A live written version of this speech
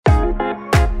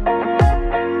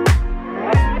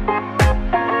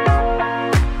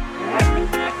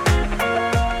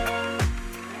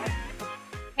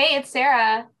it's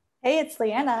Sarah, Hey, it's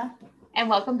Leanna. and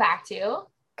welcome back to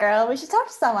Girl, we should talk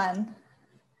to someone.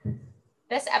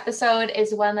 this episode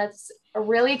is one that's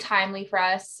really timely for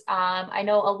us. I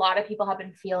know a lot of people have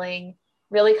been feeling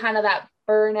really kind of that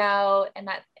burnout and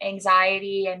that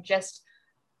anxiety and just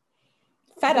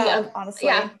Fed the up, honestly.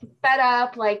 yeah, fed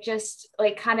up, like just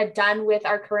like kind of done with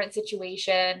our current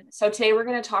situation. So today we're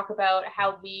going to talk about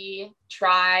how we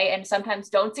try and sometimes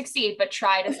don't succeed, but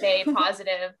try to stay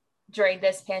positive during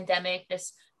this pandemic,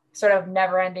 this sort of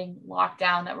never-ending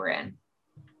lockdown that we're in.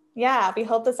 Yeah, we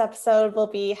hope this episode will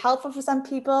be helpful for some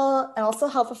people and also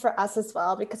helpful for us as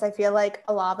well, because I feel like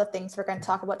a lot of the things we're going to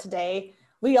talk about today,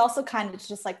 we also kind of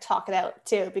just like talk it out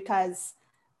too, because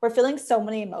we're feeling so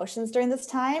many emotions during this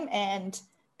time, and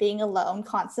being alone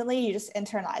constantly, you just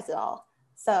internalize it all.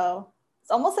 So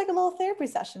it's almost like a little therapy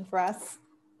session for us,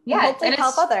 and Yeah, hopefully and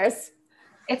help others.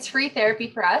 it's free therapy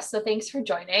for us, so thanks for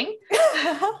joining.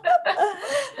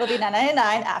 It'll be $9.99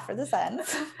 after this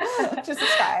ends to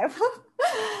subscribe.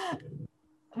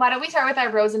 Why don't we start with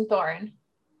our rose and thorn?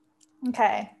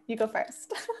 Okay, you go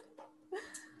first.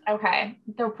 Okay,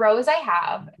 the rose I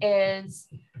have is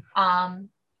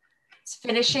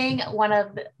finishing one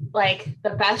of the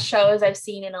best shows I've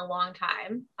seen in a long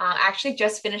time. Actually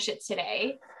just finished it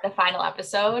today, the final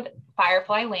episode,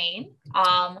 Firefly Lane.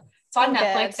 It's on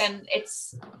Netflix, and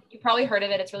it's, you probably heard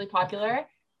of it, it's really popular.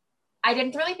 I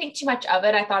didn't really think too much of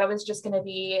it. I thought it was just going to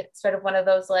be sort of one of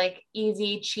those like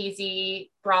easy,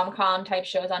 cheesy rom-com type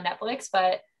shows on Netflix,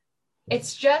 but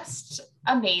it's just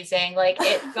amazing. Like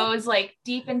it goes like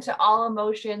deep into all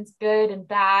emotions, good and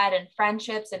bad, and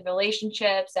friendships and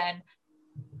relationships. And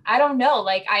I don't know,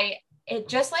 like it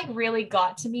just like really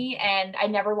got to me, and I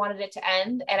never wanted it to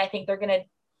end. And I think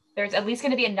there's at least going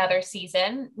to be another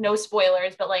season. No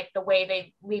spoilers, but like the way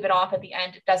they leave it off at the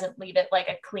end, it doesn't leave it like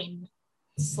a clean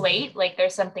slate. Like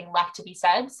there's something left to be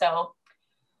said. So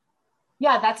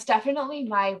yeah, that's definitely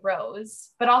my rose,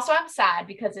 but also I'm sad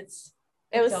because it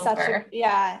was over.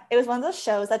 It was one of those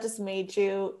shows that just made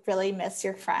you really miss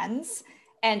your friends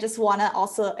and just want to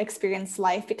also experience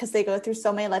life, because they go through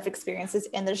so many life experiences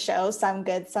in the show, some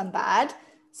good, some bad.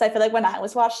 So I feel like when I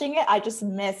was watching it, I just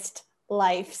missed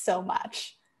life so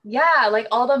much. Yeah, like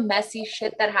all the messy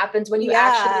shit that happens when you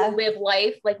actually live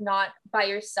life, like not by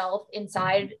yourself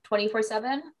inside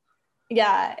 24/7.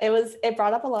 Yeah, it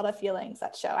brought up a lot of feelings,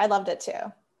 that show. I loved it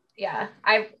too. Yeah,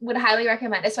 I would highly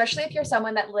recommend, especially if you're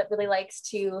someone that really likes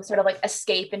to sort of like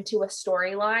escape into a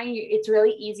storyline. It's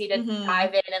really easy to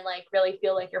dive in and like really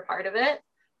feel like you're part of it.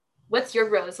 What's your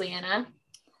rose, Leanna?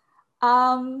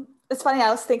 It's funny,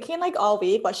 I was thinking like all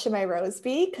week, what should my rose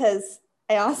be? Because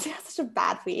I honestly had such a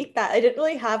bad week that I didn't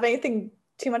really have anything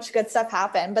too much good stuff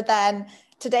happen. But then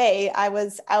today I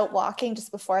was out walking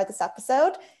just before this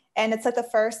episode, and it's like the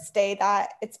first day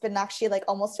that it's been actually like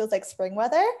almost feels like spring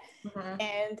weather.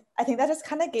 And I think that just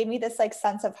kind of gave me this like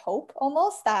sense of hope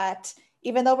almost, that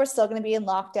even though we're still going to be in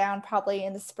lockdown probably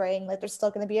in the spring, like there's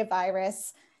still going to be a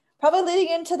virus, probably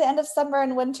leading into the end of summer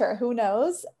and winter, who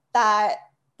knows, that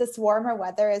this warmer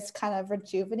weather is kind of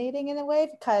rejuvenating in a way,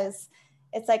 because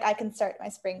it's like I can start my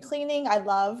spring cleaning. I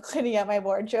love cleaning out my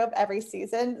wardrobe every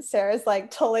season. Sarah's like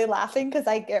totally laughing because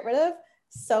I get rid of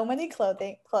so many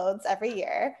clothes every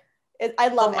year. I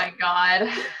love it. Oh my God.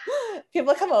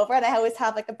 People come over and I always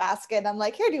have like a basket, and I'm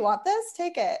like, here, do you want this?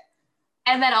 Take it.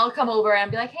 And then I'll come over and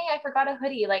be like, hey, I forgot a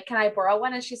hoodie. Like, can I borrow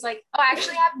one? And she's like, oh, I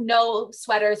actually have no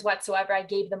sweaters whatsoever. I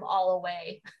gave them all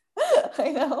away.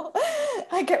 I know.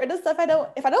 I get rid of stuff.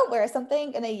 If I don't wear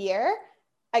something in a year,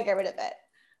 I get rid of it.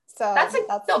 So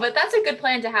but that's a good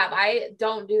plan to have. I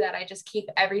don't do that. I just keep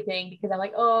everything because I'm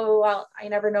like, oh, well, I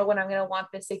never know when I'm going to want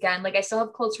this again. Like I still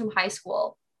have clothes from high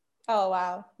school. Oh,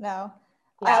 wow. No.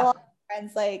 Yeah. A lot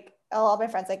of my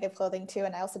friends I give clothing to,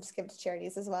 and I also just give to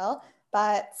charities as well.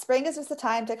 But spring is just a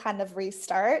time to kind of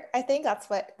restart. I think that's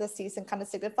what this season kind of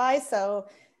signifies. So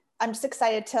I'm just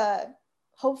excited to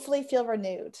hopefully feel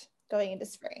renewed going into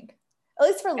spring, at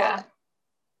least for a little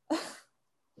bit.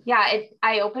 Yeah,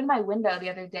 I opened my window the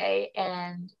other day,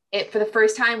 and it for the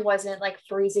first time wasn't like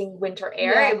freezing winter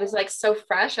air. Yeah. It was like so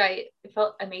fresh. It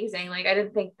felt amazing. Like I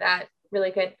didn't think that really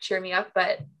could cheer me up,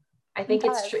 but I think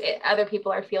it's true. Other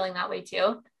people are feeling that way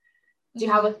too. Do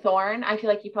you have a thorn? I feel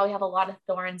like you probably have a lot of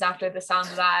thorns after the sound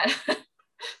of that.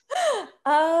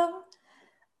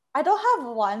 I don't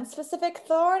have one specific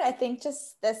thorn. I think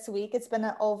just this week it's been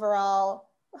an overall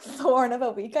thorn of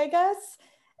a week, I guess.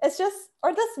 It's just,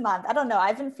 or this month, I don't know.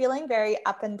 I've been feeling very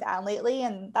up and down lately,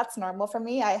 and that's normal for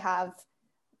me. I have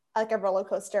like a roller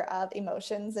coaster of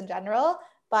emotions in general,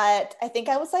 but I think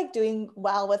I was like doing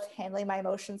well with handling my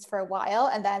emotions for a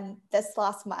while. And then this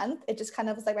last month, it just kind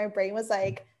of was like my brain was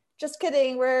like just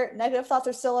kidding, we're negative thoughts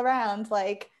are still around,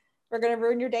 like we're gonna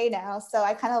ruin your day now. So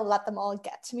I kind of let them all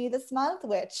get to me this month,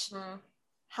 which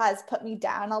has put me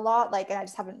down a lot. Like, and I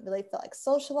just haven't really felt like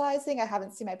socializing. I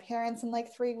haven't seen my parents in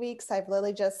like 3 weeks. I've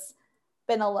literally just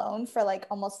been alone for like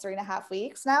almost 3.5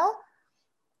 weeks now,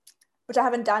 which I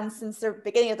haven't done since the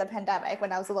beginning of the pandemic,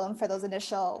 when I was alone for those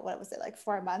initial, what was it, like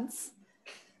 4 months.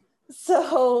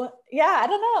 So yeah, I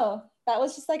don't know. That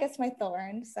was just, I guess, my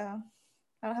thorn. So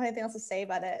I don't have anything else to say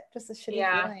about it. Just a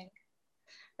shitty feeling.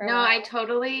 No, I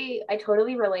totally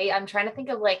relate. I'm trying to think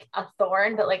of like a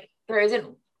thorn, but like there isn't,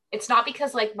 it's not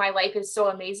because like my life is so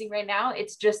amazing right now.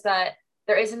 It's just that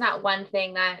there isn't that one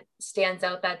thing that stands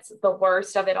out that's the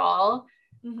worst of it all.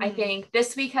 I think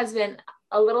this week has been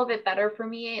a little bit better for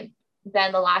me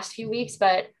than the last few weeks,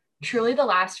 but truly the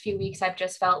last few weeks I've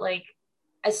just felt like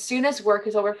as soon as work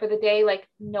is over for the day, like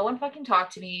no one fucking talk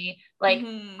to me. Like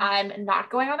I'm not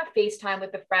going on a FaceTime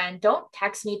with a friend. Don't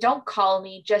text me. Don't call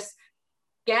me. Just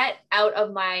get out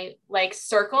of my like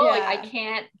circle. Like I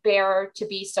can't bear to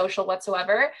be social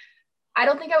whatsoever. I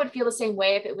don't think I would feel the same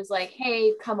way if it was like,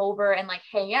 hey, come over and like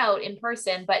hang out in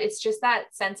person. But it's just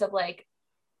that sense of like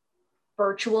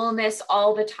virtualness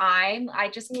all the time. I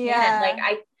just can't.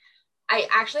 Like I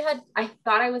actually I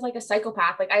thought I was like a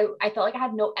psychopath. Like I felt like I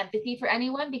had no empathy for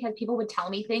anyone because people would tell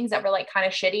me things that were like kind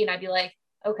of shitty and I'd be like,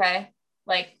 okay,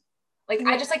 like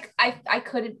I just like, I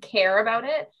couldn't care about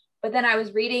it. But then I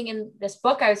was reading in this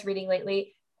book I was reading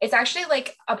lately, it's actually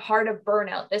like a part of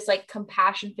burnout, this like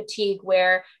compassion fatigue,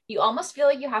 where you almost feel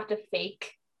like you have to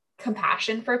fake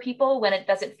compassion for people when it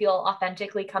doesn't feel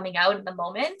authentically coming out in the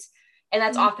moment. And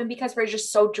that's often because we're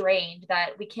just so drained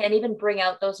that we can't even bring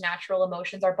out those natural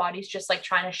emotions. Our body's just like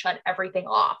trying to shut everything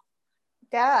off.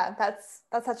 Yeah, that's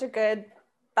such a good,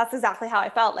 that's exactly how I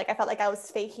felt. Like I felt like I was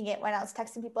faking it when I was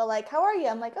texting people like, how are you?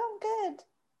 I'm like, oh, I'm good.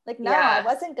 Like, no, I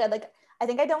wasn't good. Like, I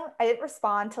think I didn't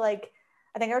respond to like,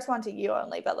 I think I responded to you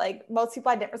only, but like most people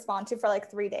I didn't respond to for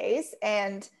like 3 days.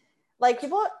 And like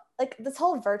people, like this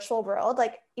whole virtual world,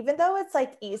 like even though it's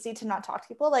like easy to not talk to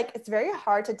people, like it's very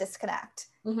hard to disconnect,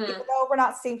 even though we're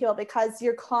not seeing people, because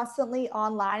you're constantly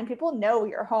online. People know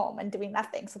you're home and doing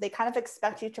nothing. So they kind of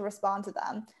expect you to respond to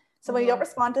them. So when you don't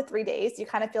respond to 3 days, you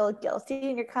kind of feel guilty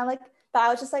and you're kind of like, but I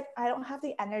was just like, I don't have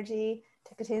the energy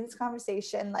to continue this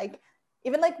conversation. Like,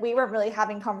 even like we weren't really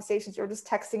having conversations. We were just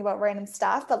texting about random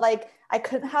stuff, but like I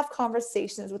couldn't have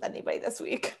conversations with anybody this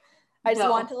week. I just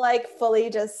want to like fully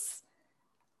just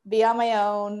be on my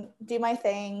own, do my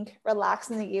thing, relax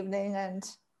in the evening. And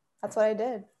that's what I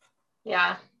did.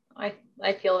 Yeah, I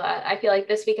feel that. I feel like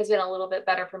this week has been a little bit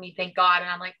better for me, thank God. And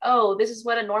I'm like, oh, this is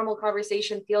what a normal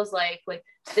conversation feels like. Like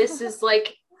this is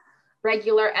like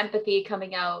regular empathy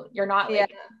coming out. You're not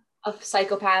like a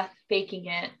psychopath faking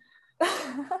it.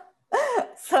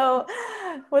 So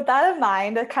with that in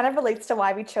mind, it kind of relates to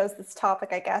why we chose this topic,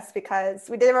 I guess, because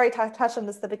we did already touch on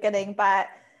this at the beginning, but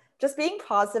just being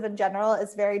positive in general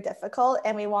is very difficult.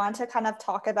 And we want to kind of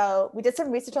talk about, we did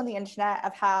some research on the internet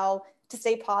of how to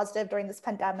stay positive during this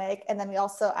pandemic. And then we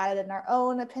also added in our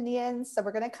own opinions. So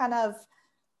we're going to kind of,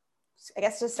 I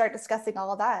guess, just start discussing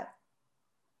all of that.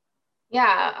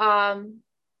 Yeah.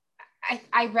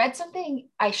 I read something,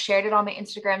 I shared it on my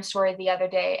Instagram story the other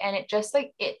day, and it just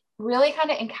like, it really kind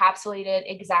of encapsulated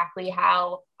exactly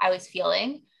how I was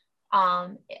feeling.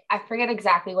 I forget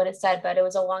exactly what it said, but it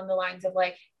was along the lines of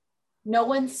like, no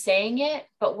one's saying it,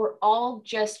 but we're all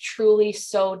just truly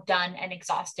so done and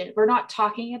exhausted. We're not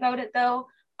talking about it though.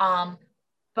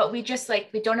 But we just like,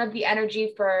 we don't have the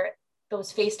energy for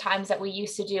those FaceTimes that we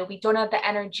used to do. We don't have the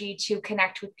energy to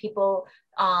connect with people,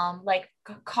 like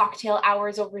cocktail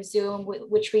hours over Zoom,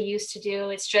 which we used to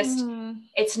do. It's just,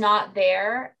 it's not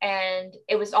there. And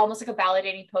it was almost like a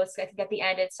validating post. I think at the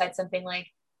end it said something like,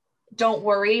 don't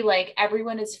worry, like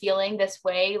everyone is feeling this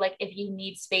way. Like if you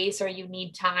need space or you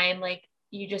need time, like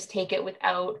you just take it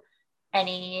without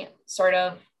any sort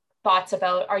of thoughts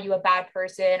about, are you a bad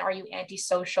person? Are you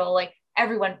antisocial? Like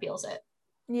everyone feels it.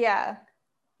 Yeah.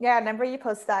 Yeah. I remember you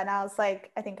posted that and I was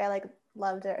like, I think I like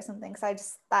loved it or something. So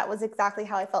that was exactly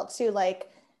how I felt too. Like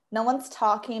no one's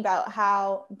talking about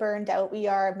how burned out we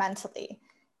are mentally.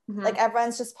 Like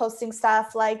everyone's just posting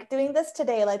stuff like doing this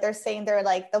today. Like they're saying they're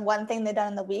like the one thing they've done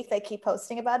in the week, they keep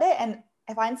posting about it. And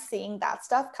if I'm seeing that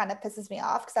stuff, kind of pisses me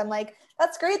off because I'm like,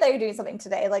 that's great that you're doing something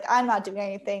today. Like I'm not doing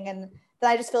anything. And then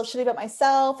I just feel shitty about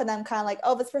myself. And I'm kind of like,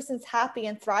 oh, this person's happy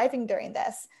and thriving during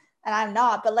this. And I'm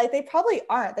not, but like they probably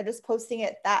aren't. They're just posting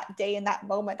it that day in that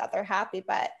moment that they're happy,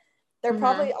 but they're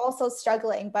probably also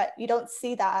struggling, but you don't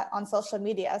see that on social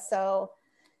media. So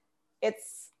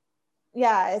it's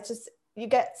just, you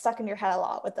get stuck in your head a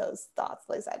lot with those thoughts,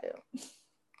 at least I do.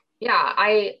 Yeah,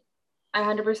 I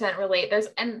 100% relate.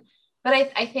 But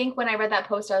I think when I read that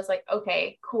post, I was like,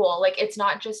 okay, cool. Like, it's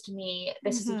not just me.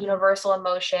 This is a universal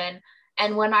emotion.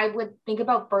 And when I would think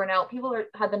about burnout,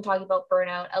 have been talking about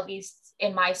burnout, at least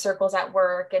in my circles at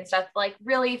work and stuff, like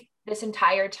really this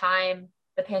entire time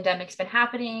the pandemic's been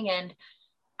happening. And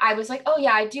I was like, oh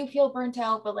yeah, I do feel burnt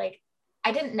out, but like,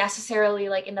 I didn't necessarily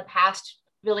like in the past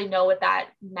really know what that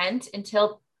meant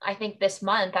until I think this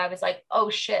month. I was like, oh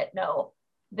shit, no,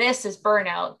 this is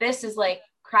burnout. This is like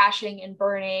crashing and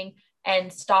burning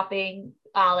and stopping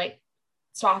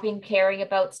caring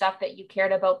about stuff that you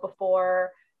cared about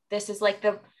before. This is like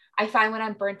I find when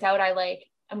I'm burnt out,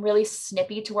 I'm really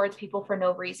snippy towards people for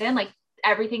no reason. Like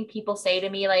everything people say to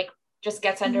me, like just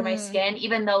gets under my skin,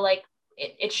 even though like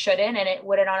it shouldn't, and it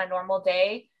wouldn't on a normal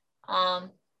day. I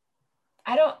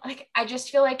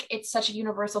just feel like it's such a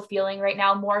universal feeling right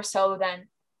now, more so than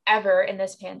ever in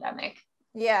this pandemic.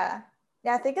 Yeah.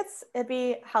 Yeah, I think it'd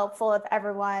be helpful if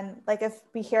everyone, like if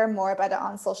we hear more about it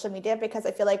on social media, because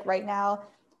I feel like right now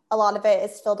a lot of it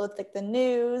is filled with like the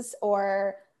news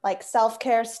or like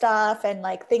self-care stuff and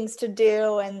like things to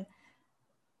do. And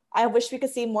I wish we could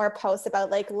see more posts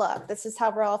about like, look, this is how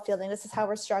we're all feeling. This is how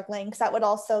we're struggling. Because that would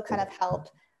also kind of help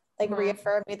like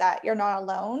reaffirm me that you're not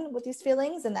alone with these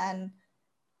feelings. And then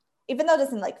even though it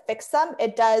doesn't like fix them,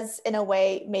 it does in a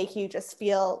way make you just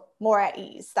feel more at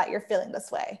ease that you're feeling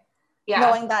this way. Yeah.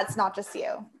 Knowing that it's not just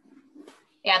you.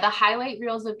 Yeah. The highlight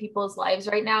reels of people's lives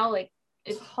right now, like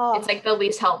it's like the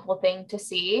least helpful thing to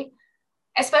see,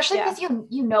 especially because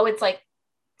you know, it's like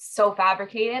so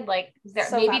fabricated, like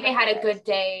maybe they had a good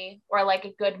day or like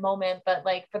a good moment, but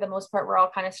like for the most part, we're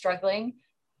all kind of struggling.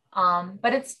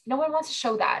 But no one wants to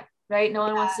show that, right? No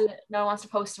one wants to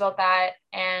post about that.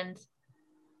 And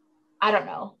I don't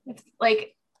know. It's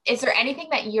like, is there anything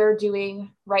that you're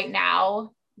doing right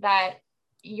now that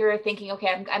you're thinking,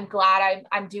 okay, I'm glad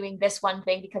I'm doing this one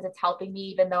thing because it's helping me,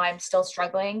 even though I'm still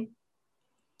struggling?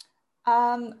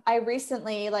 I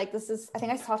recently, I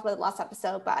think I talked about it last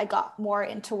episode, but I got more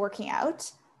into working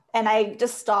out, and I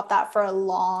just stopped that for a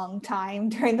long time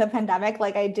during the pandemic.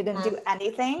 Like I didn't do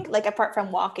anything like apart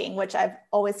from walking, which I've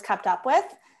always kept up with.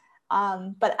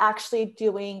 But actually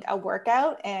doing a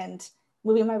workout and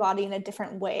moving my body in a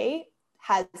different way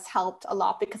has helped a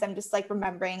lot, because I'm just like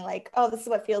remembering like, oh, this is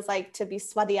what it feels like to be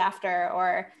sweaty after,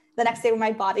 or the next day when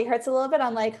my body hurts a little bit,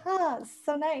 I'm like, oh, this is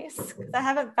so nice, because I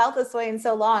haven't felt this way in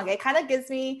so long. It kind of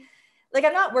gives me like,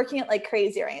 I'm not working it like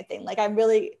crazy or anything. Like I'm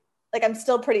really like, I'm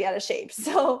still pretty out of shape.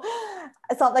 So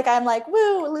it's not like I'm like,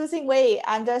 woo, losing weight.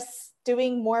 I'm just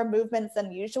doing more movements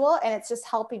than usual. And it's just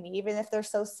helping me, even if they're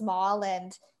so small.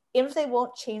 And even if they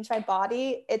won't change my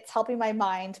body, it's helping my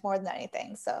mind more than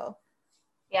anything. So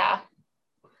yeah,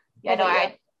 no,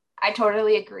 I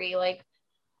totally agree. Like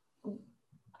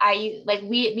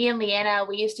me and Leanna,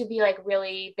 we used to be like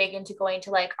really big into going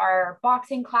to like our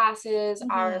boxing classes,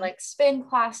 our like spin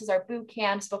classes, our boot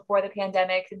camps before the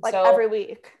pandemic. And like so every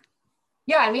week.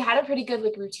 Yeah. And we had a pretty good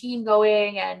like routine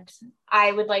going, and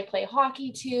I would like play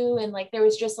hockey too. And like, there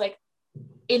was just like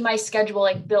in my schedule,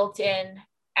 like built in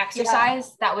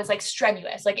exercise that was like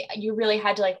strenuous. Like you really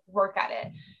had to like work at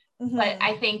it. But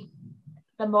I think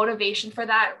the motivation for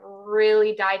that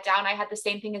really died down. I had the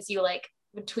same thing as you, like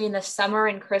between the summer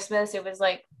and Christmas, it was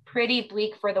like pretty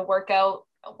bleak for the workout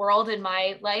world in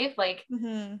my life. Like,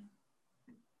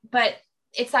 but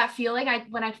it's that feeling.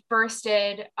 When I first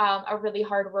did a really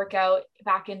hard workout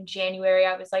back in January,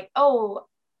 I was like, oh,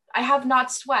 I have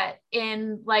not sweat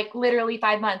in like literally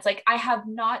 5 months. Like I have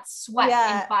not sweat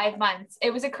in 5 months.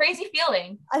 It was a crazy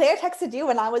feeling. I think I texted you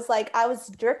when I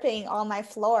was dripping on my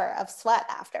floor of sweat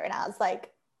after. And I was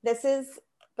like, this is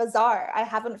bizarre. I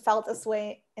haven't felt this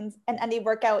way in any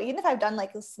workout. Even if I've done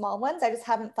like the small ones, I just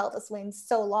haven't felt this way in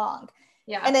so long.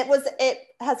 Yeah. And it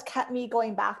has kept me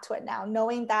going back to it now,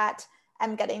 knowing that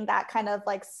I'm getting that kind of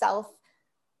like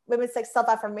maybe it's like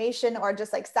self-affirmation or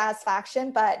just like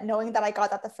satisfaction, but knowing that I got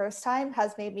that the first time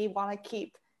has made me want to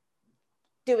keep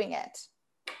doing it.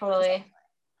 Totally.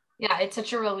 Yeah, it's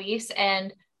such a release.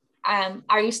 And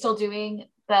are you still doing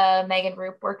the Megan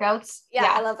Roop workouts?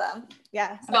 Yeah, I love them.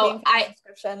 Yeah. So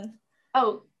subscription.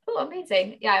 Oh,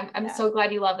 amazing. Yeah, I'm so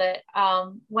glad you love it.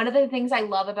 One of the things I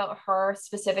love about her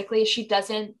specifically, she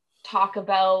doesn't talk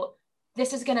about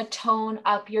this is going to tone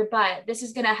up your butt. This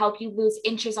is going to help you lose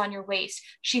inches on your waist.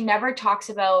 She never talks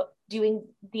about doing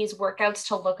these workouts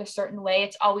to look a certain way.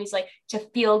 It's always like to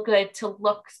feel good, to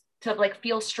like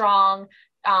feel strong,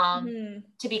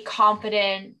 to be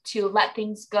confident, to let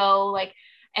things go. Like,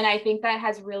 and I think that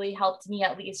has really helped me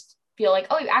at least feel like,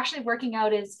 oh, actually working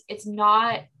out it's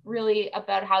not really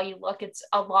about how you look. It's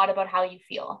a lot about how you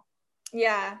feel.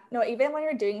 Yeah, no, even when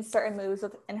you're doing certain moves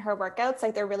in her workouts,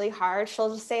 like they're really hard,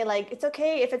 she'll just say like, it's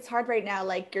okay if it's hard right now,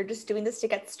 like you're just doing this to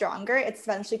get stronger, it's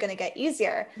eventually going to get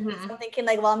easier. Mm-hmm. So I'm thinking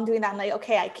like, while I'm doing that, I'm like,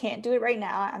 okay, I can't do it right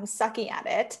now, I'm sucking at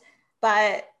it,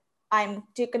 but I'm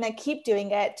gonna keep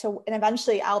doing it and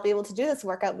eventually I'll be able to do this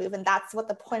workout move. And that's what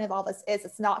the point of all this is.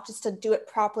 It's not just to do it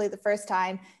properly the first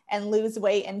time and lose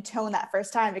weight and tone that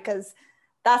first time, because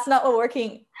that's not what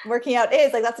working out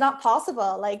is. Like, that's not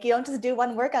possible. Like, you don't just do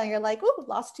one workout and you're like, oh,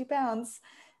 lost 2 pounds.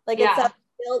 Like, it's Yeah.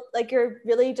 like you're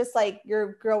really just like,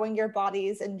 you're growing your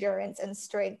body's endurance and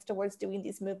strength towards doing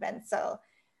these movements. So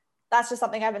that's just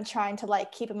something I've been trying to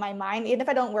like keep in my mind. Even if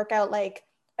I don't work out, like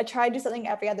I try to do something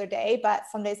every other day, but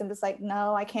some days I'm just like,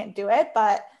 no, I can't do it.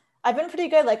 But I've been pretty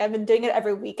good. Like, I've been doing it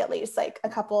every week, at least like a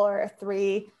couple or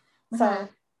 3. So Mm-hmm.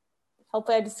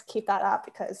 hopefully I just keep that up,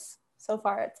 because so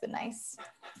far it's been nice.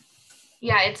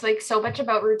 Yeah, it's like so much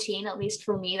about routine. At least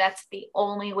for me, that's the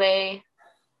only way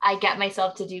I get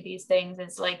myself to do these things.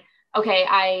 Is like, okay,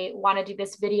 I want to do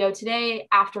this video today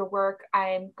after work.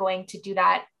 I'm going to do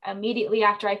that immediately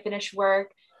after I finish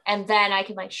work. And then I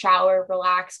can like shower,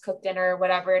 relax, cook dinner,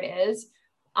 whatever it is.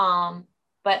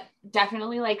 But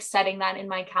definitely like setting that in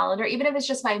my calendar, even if it's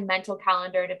just my mental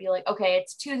calendar, to be like, okay,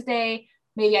 it's Tuesday.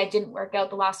 Maybe I didn't work out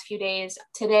the last few days.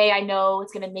 Today, I know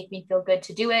it's going to make me feel good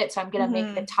to do it. So I'm going to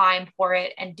make the time for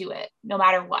it and do it no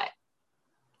matter what.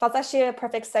 That's actually a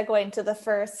perfect segue into the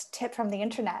first tip from the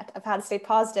internet of how to stay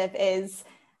positive, is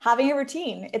having a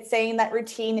routine. It's saying that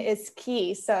routine is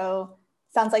key. So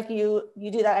sounds like you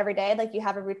do that every day. Like, you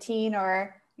have a routine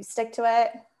or you stick to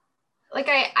it. Like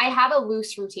I have a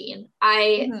loose routine.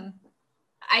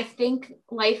 I think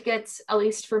life gets, at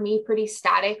least for me, pretty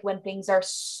static when things are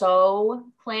so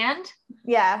planned.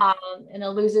 Yeah. And it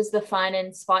loses the fun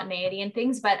and spontaneity and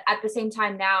things. But at the same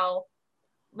time now,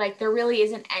 like there really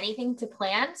isn't anything to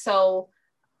plan. So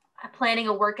planning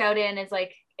a workout in is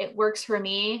like, it works for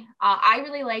me. I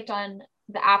really liked on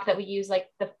the app that we use, like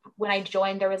when I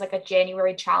joined, there was like a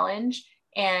January challenge,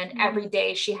 and every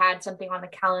day she had something on the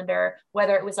calendar,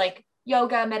 whether it was like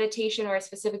yoga, meditation, or a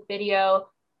specific video.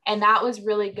 And that was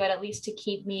really good, at least to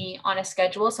keep me on a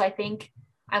schedule. So I think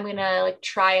I'm gonna like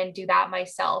try and do that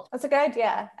myself. That's a good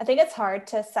idea. I think it's hard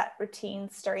to set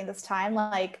routines during this time.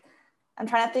 Like, I'm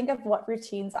trying to think of what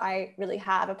routines I really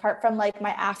have apart from like my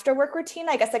after work routine.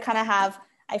 I guess I kind of have,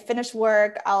 I finish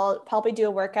work, I'll probably do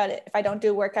a workout. If I don't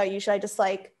do a workout, usually I just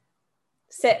like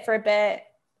sit for a bit,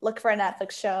 look for a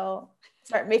Netflix show,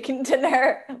 start making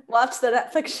dinner, watch the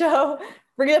Netflix show,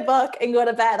 read a book, and go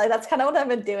to bed. Like, that's kind of what I've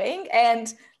been doing.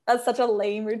 And that's such a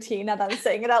lame routine now that I'm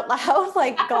saying it out loud.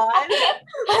 Like, God,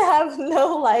 I have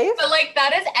no life. But like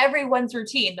that is everyone's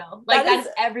routine though. Like that is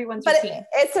everyone's routine.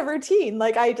 It's a routine.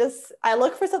 Like, I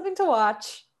look for something to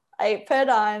watch, I put it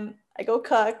on, I go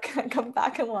cook, I come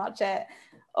back and watch it.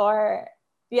 Or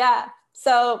yeah.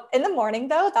 So in the morning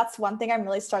though, that's one thing I'm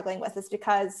really struggling with, is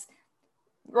because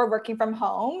we're working from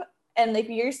home, and like,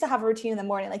 you used to have a routine in the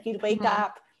morning. Like, you'd wake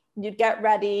up, you'd get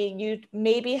ready, you'd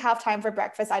maybe have time for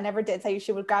breakfast. I never did. So I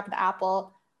usually would grab an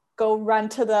apple, go run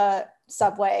to the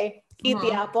Subway, eat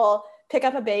the apple, pick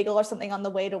up a bagel or something on the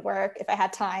way to work if I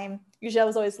had time. Usually I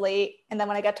was always late. And then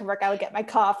when I got to work, I would get my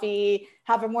coffee,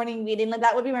 have a morning meeting. Like,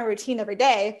 that would be my routine every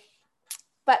day.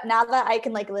 But now that I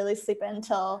can like literally sleep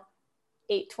until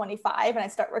 8:25 and I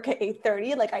start work at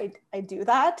 8:30, like I do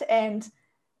that. And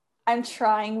I'm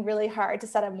trying really hard to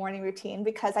set a morning routine,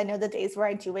 because I know the days where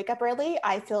I do wake up early,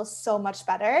 I feel so much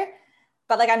better.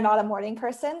 But like, I'm not a morning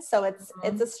person, so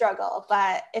it's a struggle.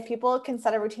 But if people can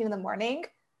set a routine in the morning,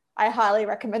 I highly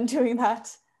recommend doing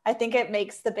that. I think it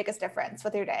makes the biggest difference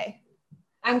with your day.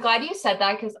 I'm glad you said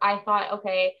that, because I thought,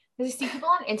 okay, because I see people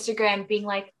on Instagram being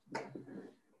like,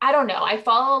 I don't know, I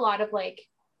follow a lot of like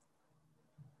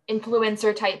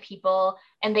influencer type people,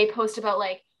 and they post about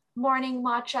like morning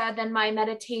matcha, then my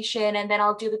meditation, and then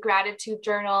I'll do the gratitude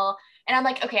journal. And I'm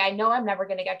like, okay, I know I'm never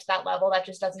going to get to that level. That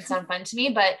just doesn't sound fun to me.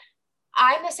 But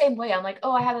I'm the same way. I'm like,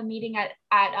 oh, I have a meeting at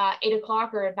 8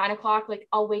 o'clock or 9 o'clock. Like,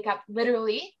 I'll wake up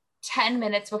literally 10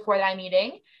 minutes before that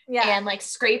meeting and like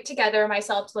scrape together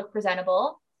myself to look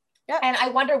presentable. And I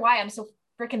wonder why I'm so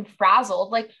freaking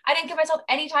frazzled. Like, I didn't give myself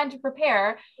any time to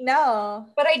prepare. No.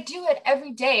 But I do it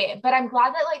every day. But I'm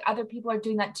glad that like other people are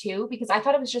doing that too, because I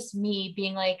thought it was just me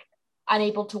being like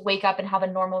unable to wake up and have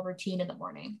a normal routine in the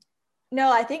morning.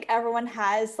 No, I think everyone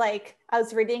has, like, I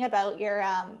was reading about your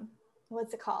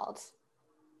what's it called?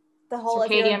 The whole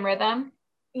circadian rhythm.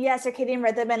 Yeah, circadian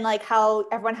rhythm, and like how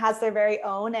everyone has their very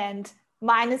own. And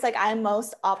mine is like, I'm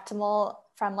most optimal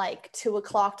from like 2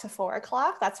 o'clock to 4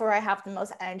 o'clock. That's where I have the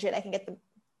most energy and I can get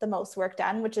the most work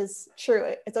done, which is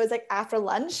true. It's always like after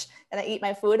lunch and I eat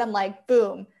my food, I'm like,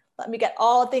 boom, Let me get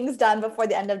all things done before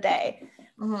the end of day.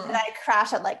 Mm-hmm. And I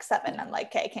crash at like 7. I'm like,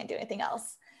 okay, I can't do anything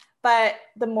else. But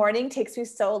the morning takes me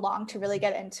so long to really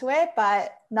get into it.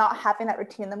 But not having that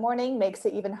routine in the morning makes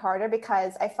it even harder,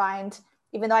 because I find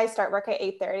even though I start work at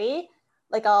 8:30,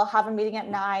 like I'll have a meeting at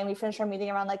 9. We finish our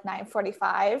meeting around like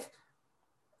 9:45.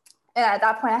 And at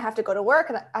that point I have to go to work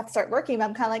and I have to start working. But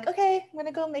I'm kind of like, okay, I'm going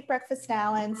to go make breakfast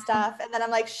now and stuff. And then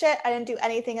I'm like, shit, I didn't do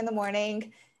anything in the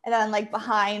morning. And then I'm like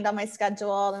behind on my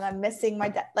schedule and I'm missing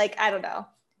my, like, I don't know.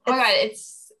 Oh my God,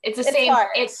 it's the same.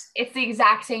 Hard. It's the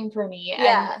exact same for me.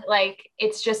 Yeah. And like,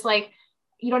 it's just like,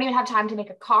 you don't even have time to make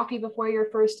a coffee before your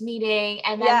first meeting.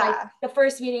 And then like the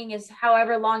first meeting is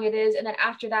however long it is. And then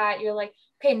after that, you're like,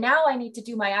 okay, now I need to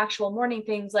do my actual morning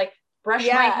things, like brush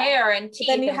my hair and teeth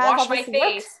and wash my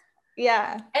face.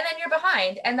 Yeah. And then you're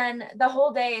behind. And then the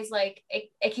whole day is like,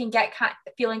 it can get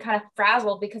feeling kind of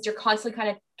frazzled because you're constantly kind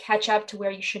of catch up to where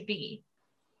you should be.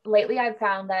 Lately, I've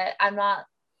found that I'm not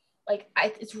like,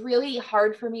 it's really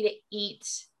hard for me to eat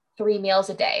 3 meals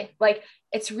a day. Like,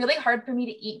 it's really hard for me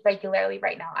to eat regularly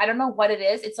right now. I don't know what it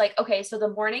is. It's like, okay, so the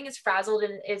morning is frazzled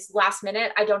and is last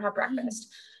minute. I don't have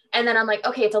breakfast. And then I'm like,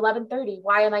 okay, it's 11:30.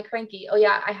 Why am I cranky? Oh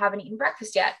yeah, I haven't eaten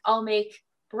breakfast yet. I'll make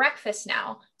breakfast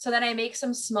now. So then I make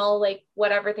some small, like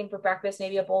whatever thing for breakfast,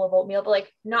 maybe a bowl of oatmeal, but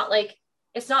like not like,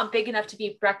 it's not big enough to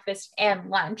be breakfast and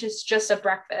lunch. It's just a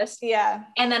breakfast. Yeah.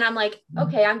 And then I'm like,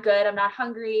 okay, I'm good. I'm not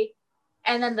hungry.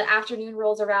 And then the afternoon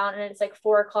rolls around and it's like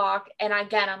 4 o'clock. And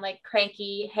again, I'm like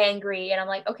cranky, hangry. And I'm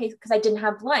like, okay, because I didn't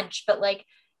have lunch, but like,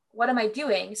 what am I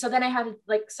doing? So then I have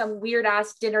like some weird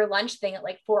ass dinner lunch thing at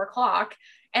like 4 o'clock.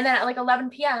 And then at like 11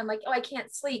 p.m., I'm like, oh, I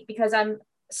can't sleep because I'm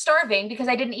starving because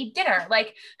I didn't eat dinner.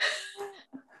 Like,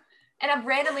 and I'm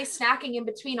randomly snacking in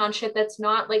between on shit that's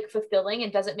not like fulfilling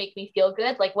and doesn't make me feel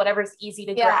good. Like whatever's easy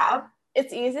to grab.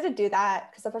 It's easy to do that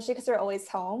because especially because we're always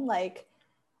home. Like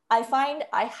I find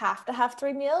I have to have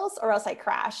 3 meals or else I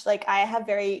crash. Like I have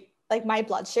like my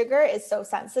blood sugar is so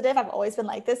sensitive. I've always been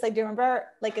like this. Like, do you remember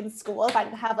like in school, if I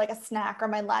didn't have like a snack or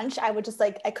my lunch, I would just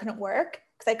like, I couldn't work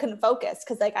because I couldn't focus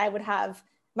because like I would have,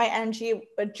 my energy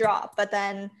would drop. But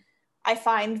then I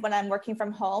find when I'm working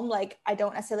from home, like I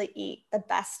don't necessarily eat the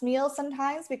best meals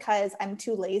sometimes because I'm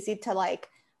too lazy to like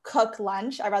cook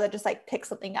lunch. I'd rather just like pick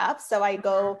something up. So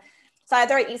either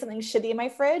I eat something shitty in my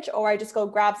fridge or I just go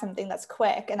grab something that's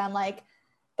quick. And I'm like,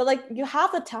 but like you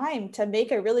have the time to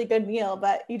make a really good meal,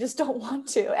 but you just don't want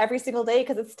to every single day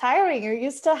because it's tiring. I'm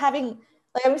used to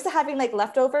having like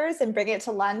leftovers and bringing it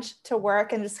to lunch to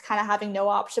work and just kind of having no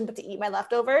option but to eat my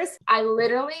leftovers. I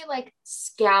literally like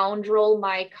scoundrel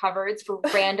my cupboards for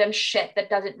random shit that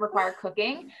doesn't require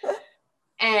cooking.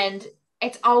 And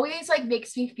it's always like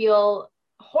makes me feel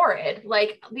horrid.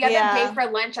 Like the other day for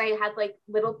lunch, I had like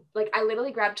I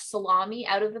literally grabbed salami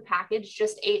out of the package,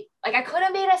 just ate, like I could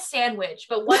have made a sandwich,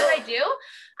 but what did I do?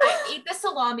 I ate the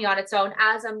salami on its own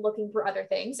as I'm looking for other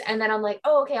things. And then I'm like,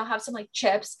 oh, okay, I'll have some like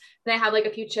chips. Then I have like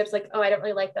a few chips, like, oh, I don't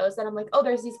really like those. Then I'm like, oh,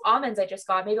 there's these almonds I just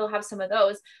got. Maybe I'll have some of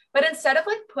those. But instead of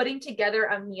like putting together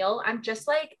a meal, I'm just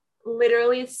like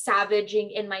literally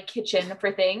savaging in my kitchen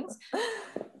for things.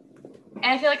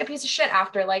 And I feel like a piece of shit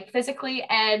after, like physically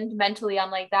and mentally.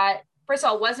 I'm like, that first of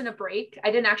all, wasn't a break.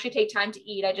 I didn't actually take time to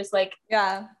eat. I just like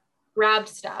grabbed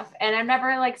stuff and I'm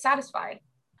never like satisfied.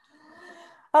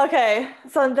 Okay.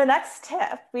 So the next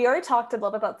tip, we already talked a little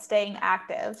bit about staying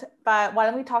active, but why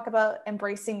don't we talk about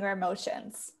embracing your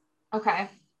emotions? Okay.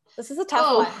 This is a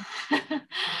tough one.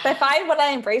 I find when I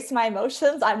embrace my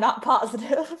emotions, I'm not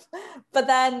positive, but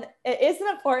then it is an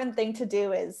important thing to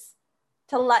do is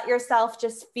to let yourself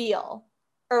just feel.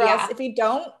 Or else if you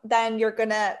don't, then you're going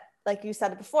to, like you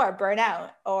said before, burn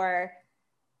out or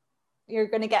you're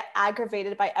going to get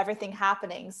aggravated by everything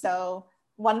happening. So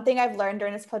one thing I've learned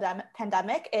during this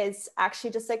pandemic is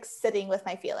actually just like sitting with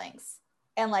my feelings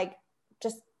and like,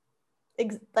 just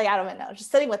like, I don't know,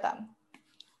 just sitting with them.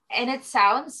 And it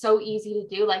sounds so easy to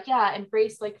do. Like, yeah,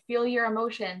 embrace, like feel your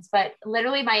emotions. But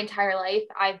literally my entire life,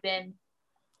 I've been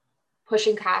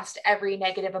pushing past every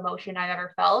negative emotion I've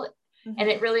ever felt. Mm-hmm. And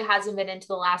it really hasn't been into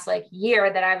the last like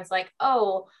year that I was like,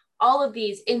 oh, all of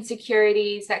these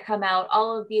insecurities that come out,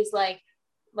 all of these like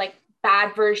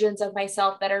bad versions of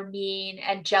myself that are mean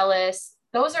and jealous.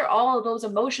 Those are all of those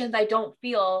emotions I don't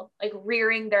feel like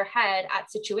rearing their head at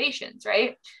situations.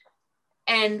 Right.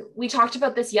 And we talked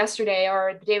about this yesterday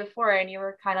or the day before, and you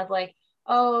were kind of like,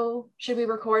 oh, should we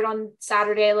record on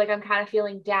Saturday? Like, I'm kind of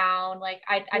feeling down. Like,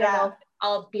 I don't know if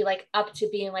I'll be like up to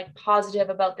being like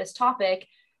positive about this topic.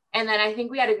 And then I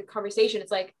think we had a good conversation.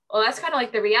 It's like, well, that's kind of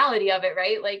like the reality of it,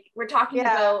 right? Like we're talking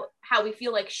about how we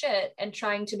feel like shit and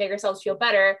trying to make ourselves feel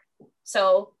better.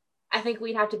 So I think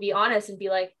we'd have to be honest and be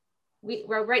like,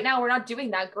 we're right now, we're not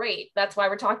doing that great. That's why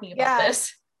we're talking about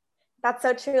this. That's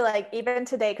so true. Like even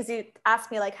today, because you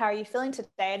asked me like, how are you feeling today?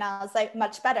 And I was like,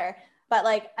 much better. But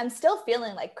like, I'm still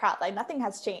feeling like crap. Like nothing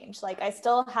has changed. Like I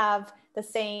still have the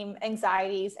same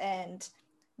anxieties and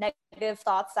negative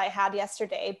thoughts I had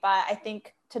yesterday. But I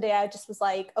think today I just was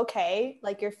like, okay,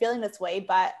 like you're feeling this way,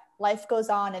 but life goes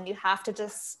on and you have to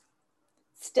just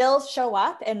still show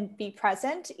up and be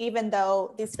present, even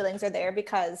though these feelings are there,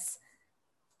 because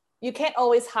you can't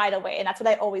always hide away. And that's what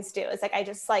I always do. It's like,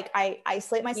 I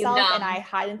isolate myself and I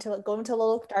go into a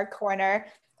little dark corner.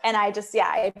 And I just,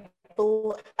 I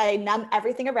numb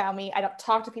everything around me. I don't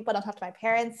talk to people. I don't talk to my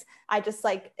parents. I just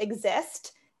like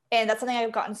exist. And that's something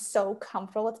I've gotten so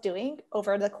comfortable with doing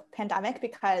over the pandemic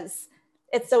because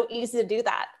it's so easy to do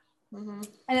that. Mm-hmm.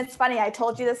 And it's funny, I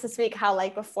told you this week, how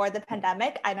like before the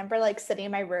pandemic, I remember like sitting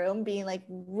in my room being like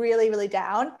really, really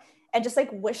down and just like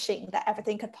wishing that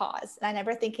everything could pause. And I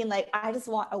remember thinking like, I just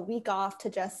want a week off to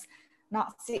just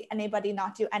not see anybody,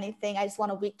 not do anything. I just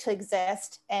want a week to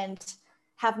exist and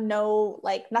have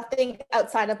nothing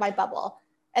outside of my bubble.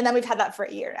 And then we've had that for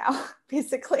a year now,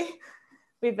 basically.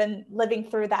 We've been living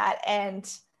through that. And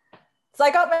so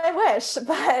I got my wish,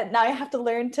 but now I have to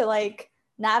learn to like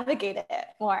navigate it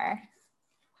more.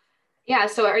 Yeah.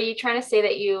 So are you trying to say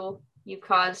that you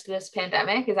caused this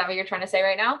pandemic? Is that what you're trying to say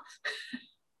right now?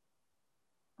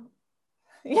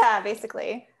 Yeah,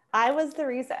 basically. I was the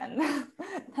reason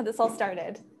that this all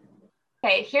started.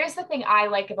 Okay, here's the thing I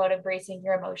like about embracing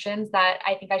your emotions that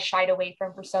I think I shied away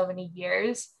from for so many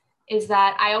years, is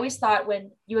that I always thought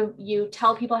when you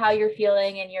tell people how you're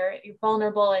feeling and you're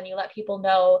vulnerable and you let people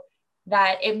know,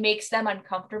 that it makes them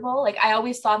uncomfortable. Like I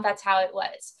always thought that's how it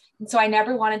was. And so I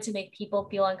never wanted to make people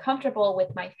feel uncomfortable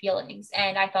with my feelings.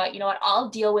 And I thought, you know what, I'll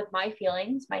deal with my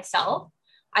feelings myself.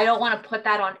 I don't want to put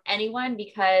that on anyone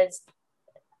because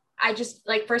I just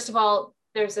like, first of all,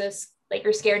 there's this, like,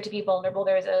 you're scared to be vulnerable.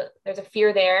 There's a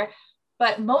fear there,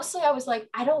 but mostly I was like,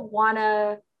 I don't want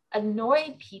to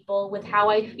annoy people with how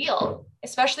I feel,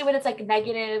 especially when it's like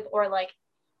negative or like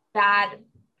bad,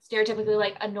 stereotypically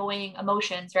like annoying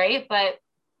emotions. Right. But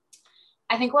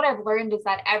I think what I've learned is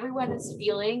that everyone is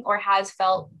feeling or has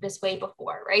felt this way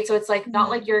before. Right. So it's like, not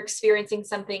like you're experiencing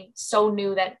something so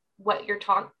new that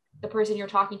the person you're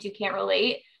talking to can't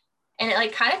relate. And it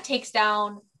like kind of takes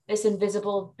down this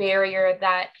invisible barrier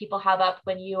that people have up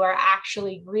when you are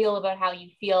actually real about how you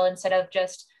feel, instead of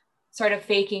just sort of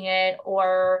faking it,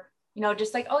 or, you know,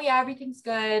 just like, oh yeah, everything's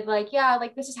good. Like, yeah,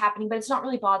 like this is happening, but it's not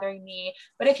really bothering me.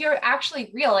 But if you're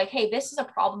actually real, like, hey, this is a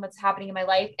problem that's happening in my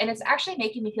life and it's actually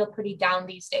making me feel pretty down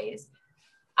these days.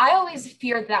 I always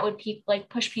feared that would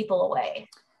push people away.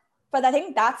 But I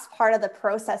think that's part of the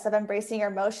process of embracing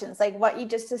your emotions. Like what you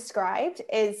just described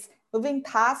is moving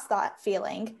past that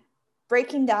feeling,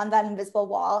 breaking down that invisible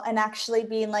wall and actually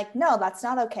being like, no, that's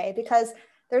not okay. Because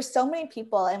there's so many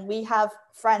people, and we have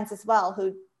friends as well,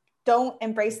 who don't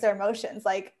embrace their emotions.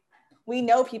 Like we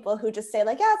know people who just say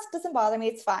like, yeah, it doesn't bother me,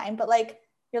 it's fine. But like,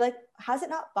 you're like, how does it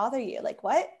not bother you? Like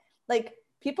what? Like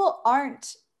people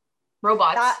aren't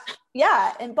robots.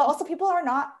 But also people are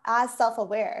not as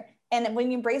self-aware. And when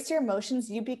you embrace your emotions,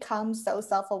 you become so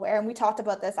self-aware. And we talked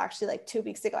about this actually like 2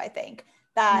 weeks ago, I think,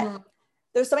 that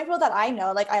there's so many people that I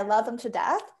know, like I love them to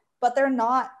death, but they're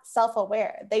not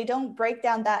self-aware. They don't break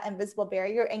down that invisible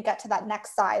barrier and get to that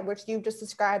next side, which you just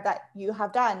described that you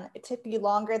have done. It took you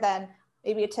longer than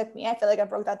maybe it took me. I feel like I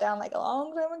broke that down like a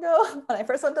long time ago when I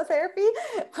first went to therapy,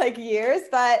 like years.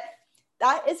 But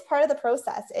that is part of the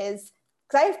process, is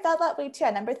because I felt that way too. I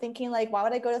remember thinking like, why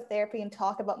would I go to therapy and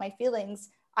talk about my feelings?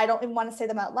 I don't even want to say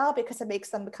them out loud because it makes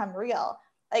them become real.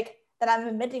 Like, then I'm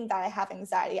admitting that I have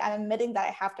anxiety. I'm admitting that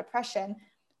I have depression.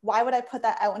 Why would I put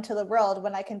that out into the world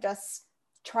when I can just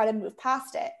try to move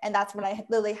past it? And that's when I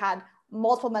literally had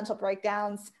multiple mental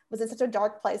breakdowns, was in such a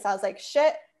dark place. I was like,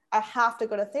 shit, I have to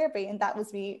go to therapy. And that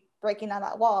was me breaking down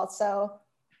that wall. So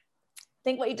I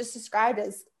think what you just described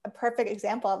is a perfect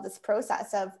example of this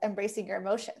process of embracing your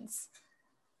emotions.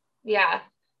 Yeah.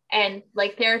 And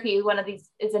like therapy, one of these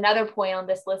is another point on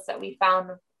this list that we found,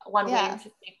 one way to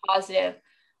stay positive.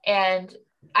 And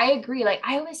I agree. Like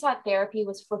I always thought therapy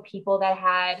was for people that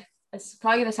had, it's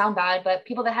probably gonna sound bad, but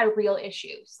people that had real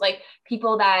issues, like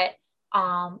people that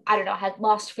I don't know, had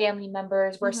lost family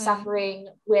members, were suffering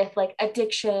with like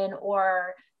addiction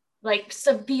or like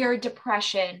severe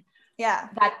depression. Yeah.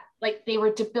 That like they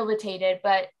were debilitated,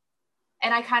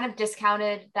 and I kind of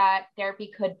discounted that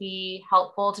therapy could be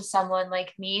helpful to someone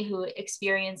like me who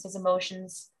experiences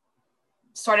emotions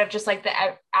sort of just like the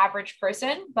average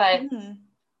person. But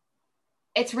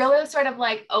it's really sort of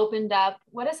like opened up,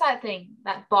 what is that thing,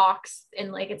 that box,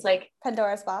 and like it's like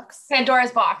Pandora's box.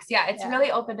 Yeah, it's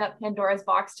really opened up Pandora's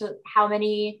box to how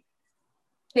many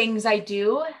things I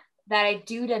do that I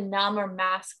do to numb or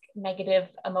mask negative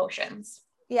emotions.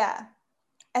 Yeah,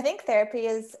 I think therapy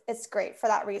it's great for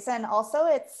that reason. Also,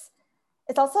 it's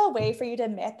also a way for you to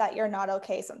admit that you're not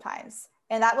okay sometimes.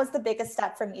 And that was the biggest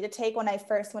step for me to take when I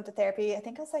first went to therapy. I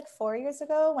think it was like 4 years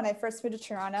ago when I first moved to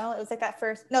Toronto. It was like it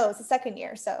was the second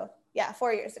year. So yeah,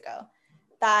 4 years ago,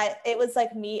 that it was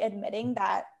like me admitting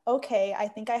that, okay, I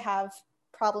think I have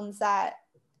problems that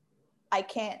I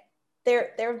can't,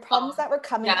 there were problems that were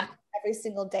coming every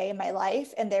single day in my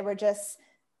life. And they were just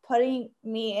putting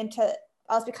me into,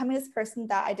 I was becoming this person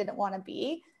that I didn't want to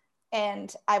be.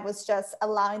 And I was just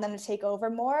allowing them to take over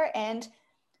more. And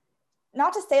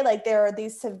not to say like there are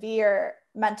these severe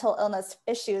mental illness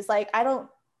issues. Like I don't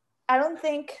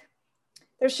think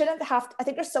there shouldn't have to, I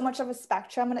think there's so much of a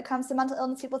spectrum when it comes to mental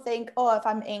illness. People think, oh, if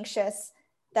I'm anxious,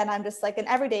 then I'm just like an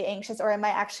everyday anxious, or am I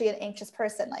actually an anxious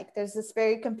person? Like there's this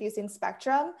very confusing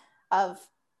spectrum of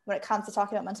when it comes to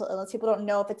talking about mental illness. People don't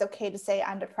know if it's okay to say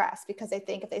I'm depressed, because they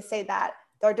think if they say that,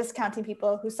 they're discounting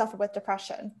people who suffer with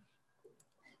depression.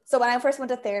 So when I first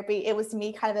went to therapy, it was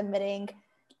me kind of admitting,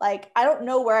 like, I don't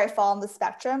know where I fall on the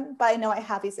spectrum, but I know I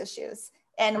have these issues.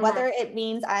 And whether it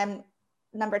means I'm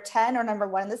number 10 or number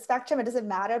 1 in the spectrum, it doesn't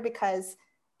matter, because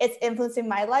it's influencing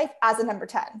my life as a number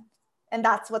 10. And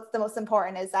that's what's the most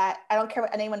important, is that I don't care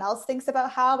what anyone else thinks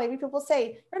about how maybe people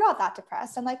say, you're not that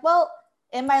depressed. I'm like, well,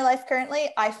 in my life currently,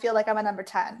 I feel like I'm a number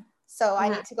 10. So I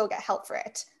need to go get help for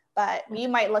it. But you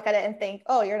might look at it and think,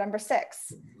 oh, you're number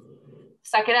 6.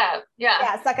 Suck it up.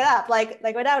 Yeah, suck it up. Like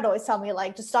my dad would always tell me,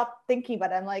 like, just stop thinking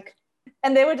about it. I'm like,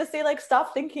 and they would just say, like,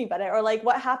 stop thinking about it, or like,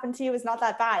 what happened to you is not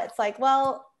that bad. It's like,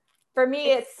 well, for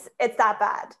me, it's that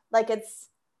bad. Like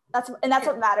that's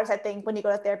what matters. I think when you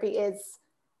go to therapy is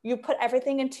you put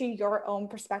everything into your own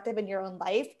perspective in your own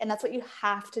life, and that's what you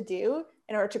have to do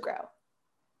in order to grow.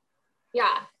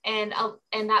 Yeah, and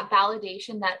that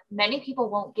validation that many people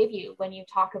won't give you when you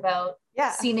talk about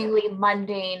seemingly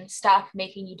mundane stuff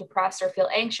making you depressed or feel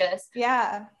anxious.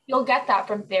 Yeah, you'll get that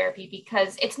from therapy,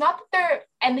 because it's not that they're,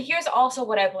 and here's also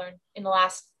what I've learned in the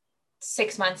last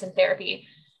 6 months in therapy,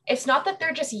 it's not that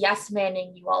they're just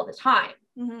yes-manning you all the time.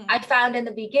 I found in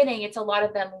the beginning, it's a lot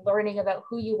of them learning about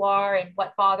who you are and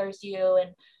what bothers you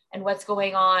and what's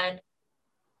going on.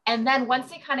 And then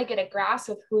once they kind of get a grasp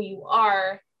of who you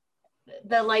are,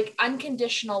 the like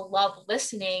unconditional love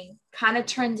listening kind of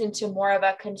turns into more of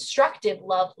a constructive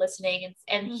love listening,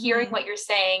 and hearing what you're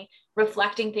saying,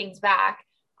 reflecting things back.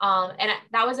 And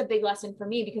that was a big lesson for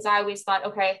me, because I always thought,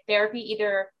 okay, therapy,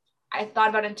 I thought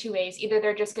about it in 2 ways. Either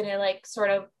they're just going to like sort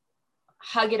of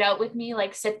hug it out with me,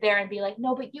 like sit there and be like,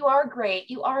 no, but you are great.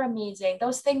 You are amazing.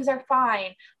 Those things are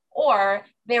fine. Or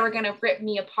they were going to rip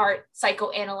me apart,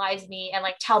 psychoanalyze me, and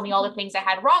like tell me all the things I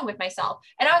had wrong with myself.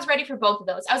 And I was ready for both of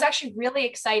those. I was actually really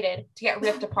excited to get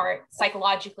ripped apart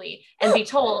psychologically and be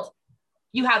told,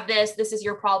 you have this is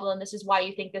your problem. This is why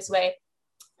you think this way.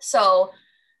 So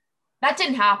that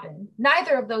didn't happen.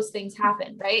 Neither of those things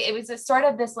happened, right? It was a sort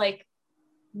of this like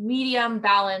medium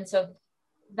balance of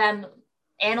them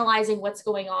analyzing what's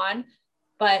going on.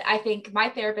 But I think my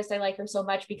therapist, I like her so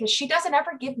much because she doesn't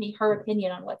ever give me her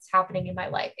opinion on what's happening in my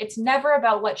life. It's never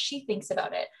about what she thinks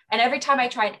about it. And every time I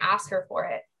try and ask her for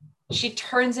it, she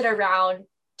turns it around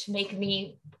to make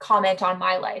me comment on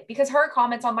my life, because her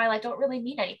comments on my life don't really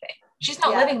mean anything. She's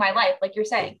not living my life, like you're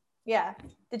saying. Yeah.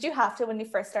 Did you have to, when you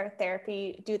first started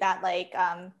therapy, do that like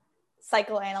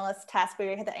psychoanalyst test where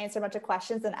you had to answer a bunch of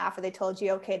questions, and after they told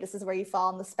you, okay, this is where you fall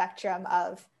on the spectrum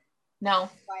of...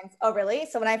 No. Oh, really?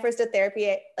 So when I first did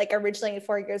therapy, like originally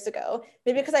 4 years ago,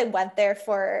 maybe because I went there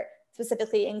for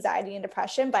specifically anxiety and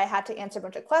depression, but I had to answer a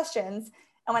bunch of questions.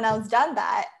 And when I was done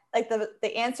that, like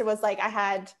the answer was like,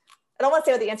 I don't want to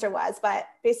say what the answer was, but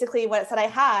basically what it said I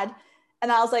had.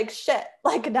 And I was like, shit,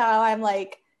 like now I'm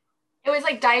like... It was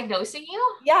like diagnosing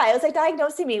you? Yeah, it was like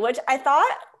diagnosing me, which I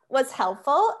thought was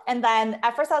helpful. And then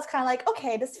at first I was kind of like,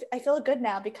 okay, I feel good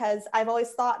now, because I've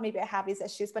always thought maybe I have these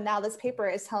issues, but now this paper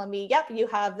is telling me, yep, you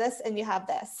have this and you have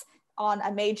this on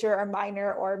a major or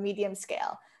minor or medium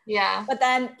scale. Yeah. But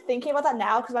then thinking about that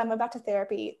now, because when I went back to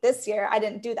therapy this year, I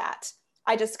didn't do that.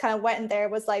 I just kind of went in there,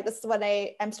 was like, this is what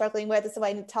I'm struggling with. This is what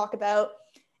I need to talk about.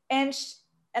 And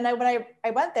when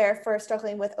I went there for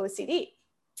struggling with OCD,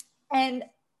 and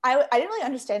I didn't really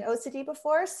understand OCD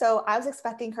before. So I was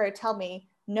expecting her to tell me,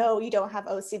 no, you don't have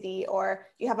OCD, or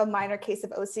you have a minor case of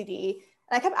OCD.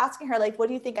 And I kept asking her, like, what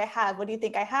do you think I have? What do you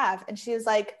think I have? And she was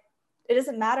like, it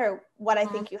doesn't matter what I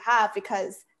think you have,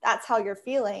 because that's how you're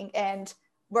feeling. And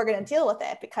we're going to deal with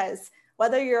it, because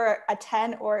whether you're a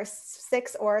 10 or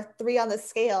 6 or 3 on the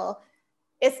scale,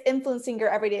 it's influencing your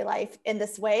everyday life in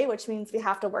this way, which means we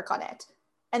have to work on it.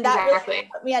 And that really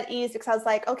put me at ease, because I was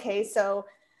like, okay, so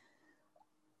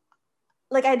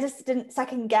like I just didn't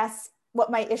second guess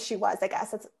what my issue was, I guess.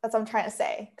 That's what I'm trying to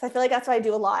say. Because I feel like that's what I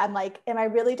do a lot. I'm like, am I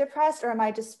really depressed, or am I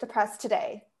just depressed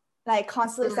today? And I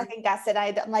constantly second guess it.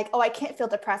 I'm like, oh, I can't feel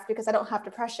depressed because I don't have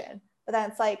depression. But then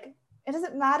it's like, it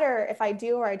doesn't matter if I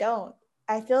do or I don't.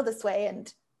 I feel this way,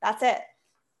 and that's it.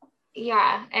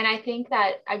 Yeah. And I think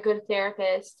that a good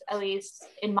therapist, at least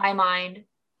in my mind,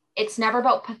 it's never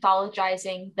about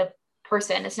pathologizing the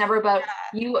person. It's never about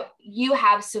you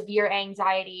have severe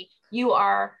anxiety. You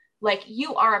are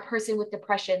a person with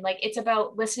depression. Like, it's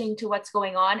about listening to what's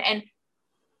going on. And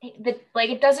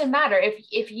it doesn't matter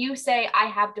if you say, I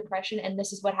have depression and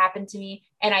this is what happened to me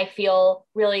and I feel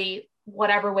really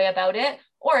whatever way about it,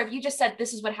 or if you just said,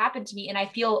 this is what happened to me and I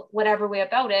feel whatever way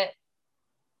about it,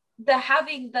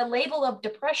 having the label of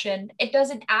depression, it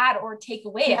doesn't add or take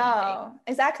away anything.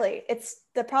 Exactly. It's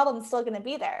the problem's still going to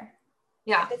be there.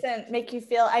 Yeah. It doesn't make you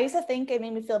feel, I used to think it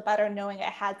made me feel better knowing I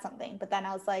had something, but then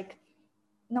I was like,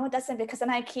 no, it doesn't, because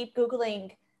then I keep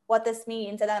Googling what this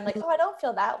means. And then I'm like, oh, I don't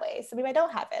feel that way. So maybe I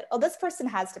don't have it. Oh, this person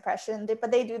has depression,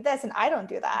 but they do this and I don't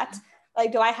do that.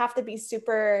 Like, do I have to be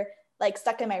super like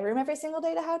stuck in my room every single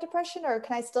day to have depression, or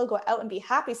can I still go out and be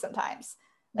happy sometimes?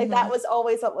 Like that was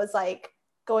always what was like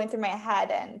going through my head.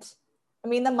 And I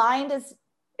mean, the mind is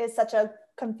such a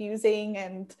confusing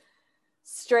and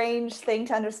strange thing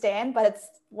to understand, but it's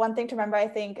one thing to remember, I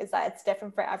think, is that it's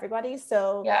different for everybody.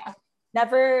 So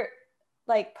never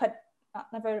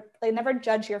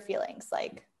judge your feelings.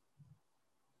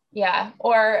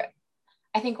 Or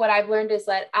I think what I've learned is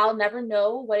that I'll never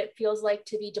know what it feels like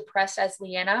to be depressed as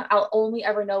Leanna. I'll only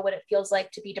ever know what it feels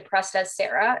like to be depressed as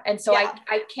Sarah. And so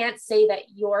I can't say that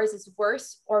yours is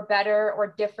worse or better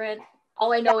or different.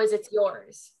 All I know is it's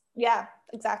yours. Yeah,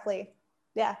 exactly.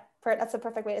 Yeah, that's a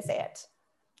perfect way to say it.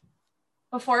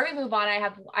 Before we move on,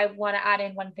 I want to add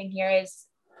in one thing here is,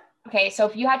 okay, so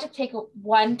if you had to take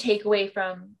one takeaway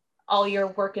from all your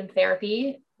work in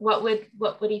therapy, what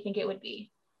do you think it would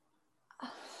be?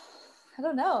 I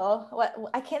don't know.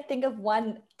 I can't think of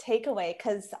one takeaway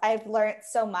because I've learned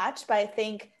so much, but I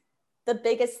think the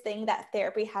biggest thing that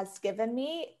therapy has given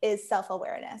me is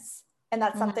self-awareness. And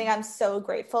that's something I'm so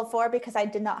grateful for, because I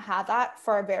did not have that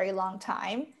for a very long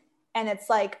time. And it's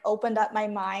like opened up my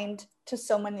mind to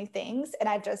so many things. And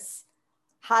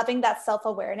having that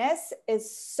self-awareness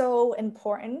is so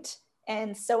important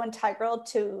and so integral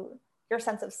to your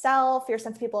sense of self, your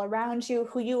sense of people around you,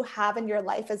 who you have in your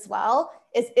life as well,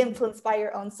 is influenced by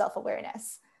your own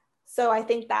self-awareness. So I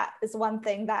think that is one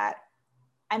thing that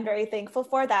I'm very thankful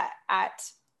for, that at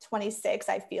 26,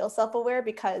 I feel self-aware,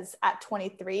 because at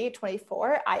 23,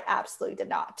 24, I absolutely did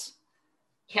not.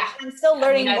 Yeah. I'm still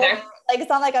learning more. Like, it's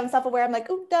not like I'm self-aware. I'm like,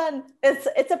 oh, done.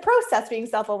 It's a process being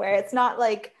self-aware. It's not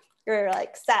like you're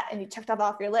like set and you checked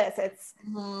off your list. It's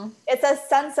a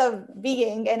sense of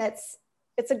being, and it's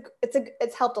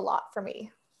helped a lot for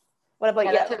me. What about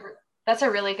you? That's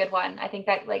a really good one. I think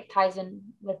that like ties in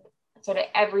with sort of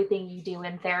everything you do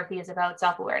in therapy is about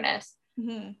self-awareness.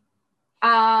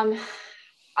 Other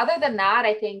than that,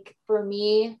 I think for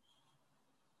me,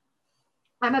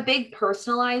 I'm a big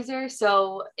personalizer.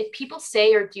 So if people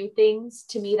say or do things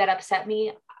to me that upset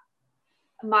me,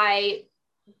 my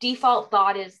default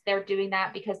thought is they're doing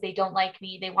that because they don't like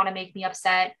me. They want to make me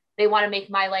upset. They want to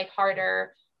make my life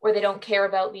harder, or they don't care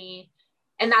about me.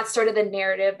 And that's sort of the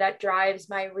narrative that drives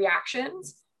my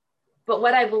reactions. But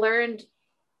what I've learned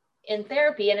in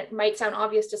therapy, and it might sound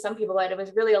obvious to some people, but it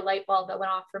was really a light bulb that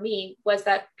went off for me, was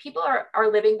that people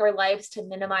are living their lives to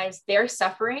minimize their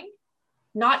suffering,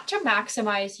 not to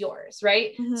maximize yours,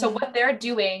 right? So what they're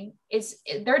doing is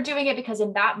they're doing it because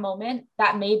in that moment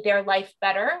that made their life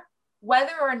better,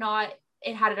 whether or not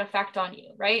it had an effect on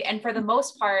you, right? And for the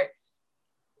most part,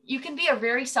 you can be a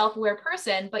very self-aware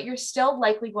person, but you're still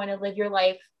likely going to live your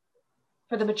life,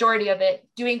 for the majority of it,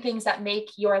 doing things that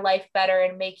make your life better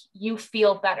and make you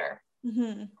feel better.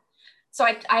 So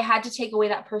I had to take away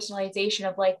that personalization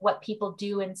of like what people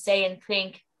do and say and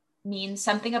think means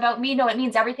something about me. No, it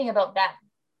means everything about them.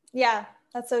 Yeah,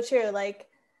 that's so true. Like,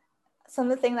 some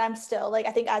of the things I'm still like,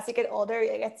 I think as you get older,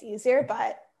 it gets easier,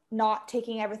 but not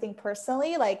taking everything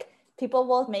personally. Like, people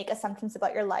will make assumptions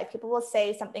about your life. People will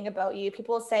say something about you.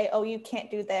 People will say, oh, you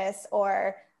can't do this,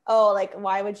 or, oh, like,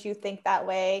 why would you think that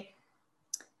way?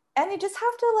 And you just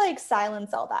have to like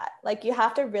silence all that. Like, you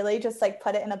have to really just like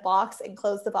put it in a box and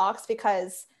close the box,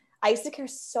 because I used to care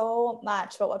so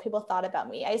much about what people thought about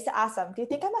me. I used to ask them, do you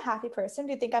think I'm a happy person?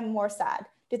 Do you think I'm more sad?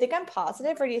 do you think I'm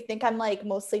positive or do you think I'm like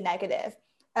mostly negative?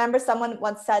 I remember someone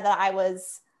once said that I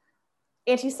was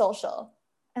antisocial.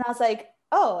 And I was like,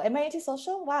 oh, am I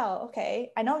antisocial? Wow, okay.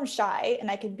 I know I'm shy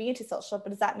and I can be antisocial,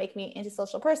 but does that make me an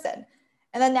antisocial person?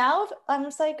 And then now I'm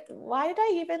just like, why did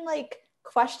I even like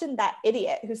question that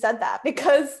idiot who said that?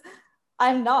 Because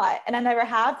I'm not, and I never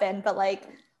have been, but like,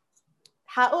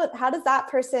 how does that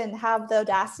person have the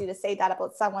audacity to say that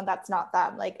about someone that's not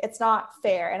them? Like, it's not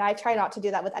fair. And I try not to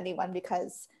do that with anyone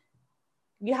because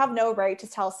you have no right to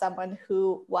tell someone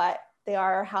who, what they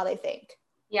are, or how they think.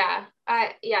 Yeah.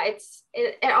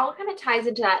 It all kind of ties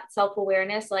into that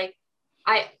self-awareness. Like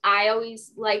I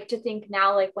always like to think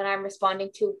now, like when I'm responding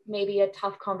to maybe a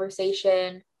tough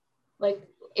conversation, like,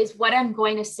 is what I'm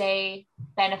going to say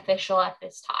beneficial at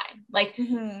this time? Like,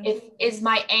 if is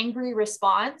my angry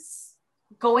response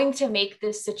going to make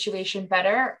this situation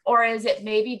better, or is it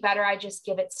maybe better I just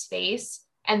give it space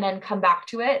and then come back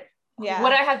to it? Yeah.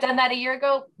 Would I have done that a year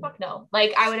ago? Fuck no.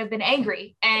 Like, I would have been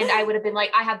angry and I would have been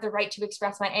like, I have the right to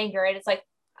express my anger. And it's like,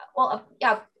 well,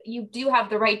 yeah, you do have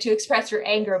the right to express your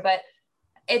anger, but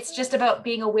it's just about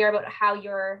being aware about how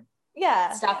your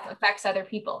stuff affects other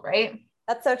people, right?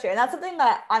 That's so true. And that's something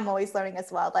that I'm always learning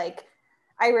as well. Like,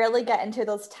 I rarely get into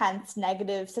those tense,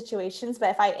 negative situations, but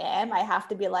if I am, I have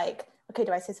to be like, okay,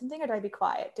 do I say something or do I be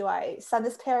quiet? Do I send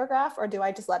this paragraph or do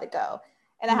I just let it go?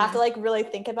 And I have to like really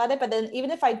think about it. But then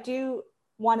even if I do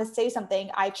want to say something,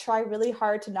 I try really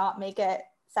hard to not make it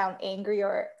sound angry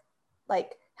or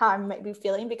like how I might be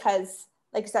feeling, because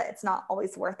like I said, it's not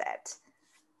always worth it.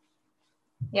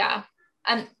 Yeah.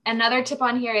 And another tip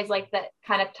on here is like that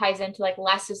kind of ties into like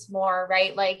less is more,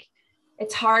 right? Like,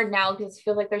 it's hard now because it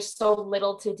feels like there's so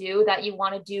little to do that you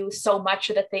want to do so much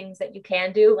of the things that you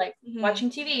can do, like watching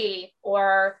TV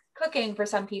or cooking for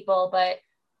some people. But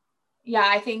yeah,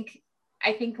 I think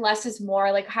less is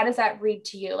more. Like, how does that read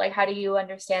to you? Like, how do you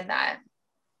understand that?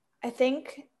 I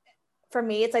think for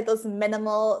me, it's like those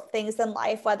minimal things in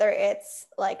life, whether it's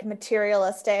like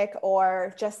materialistic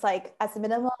or just like as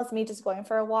minimal as me just going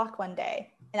for a walk one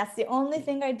day. And that's the only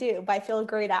thing I do, but I feel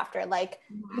great after. Like,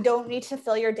 you don't need to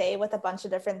fill your day with a bunch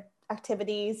of different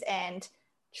activities and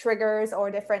triggers or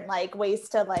different like ways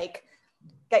to like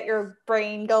get your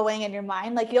brain going and your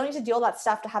mind. Like, you don't need to do all that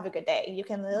stuff to have a good day. You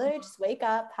can literally just wake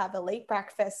up, have a late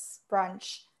breakfast,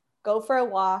 brunch, go for a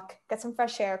walk, get some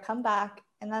fresh air, come back,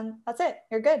 and then that's it.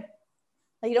 You're good.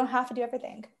 Like, you don't have to do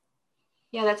everything.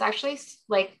 Yeah, that's actually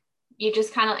like, you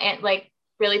just kind of like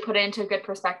really put it into a good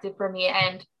perspective for me.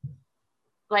 And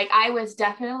like, I was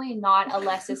definitely not a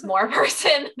less is more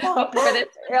person. No,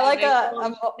 you're like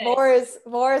a more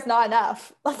is not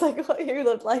enough. That's like what you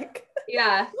look like.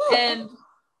 Yeah. And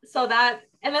so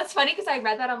that's funny because I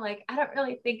read that. I'm like, I don't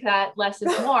really think that less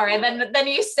is more. And then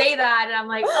you say that and I'm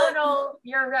like, oh no,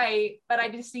 you're right. But I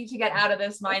just need to get out of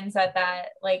this mindset that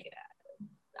like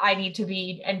I need to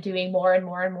be and doing more and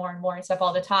more and more and more and stuff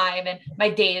all the time. And my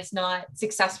day is not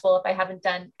successful if I haven't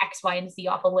done X, Y, and Z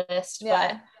off a list. Yeah.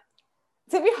 But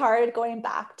it's gonna be hard going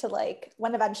back to like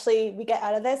when eventually we get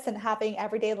out of this and having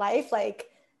everyday life. Like,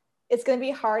 it's gonna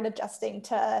be hard adjusting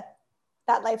to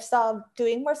that lifestyle,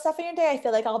 doing more stuff in your day. I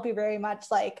feel like I'll be very much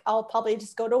like, I'll probably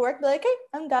just go to work, be like, hey,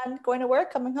 I'm done going to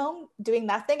work, coming home, doing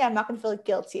nothing. I'm not gonna feel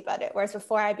guilty about it. Whereas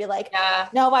before I'd be like,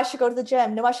 no, I should go to the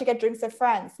gym. No, I should get drinks with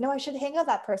friends. No, I should hang out with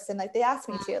that person. Like, they asked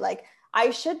me to. Like,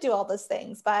 I should do all those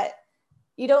things, but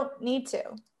you don't need to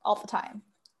all the time.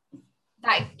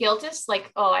 That guilt is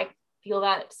like, oh, I feel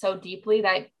that so deeply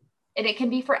that, and it can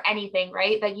be for anything,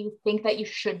 right? That you think that you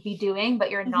should be doing,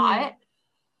 but you're not.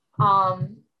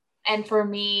 And for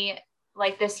me,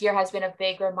 like, this year has been a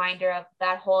big reminder of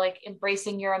that whole, like,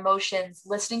 embracing your emotions,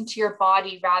 listening to your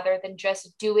body rather than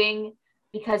just doing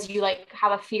because you like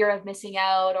have a fear of missing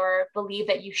out or believe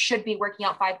that you should be working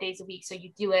out 5 days a week. So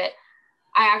you do it.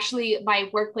 My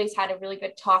workplace had a really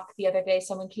good talk the other day.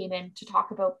 Someone came in to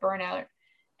talk about burnout,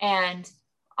 and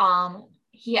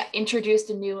he introduced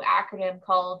a new acronym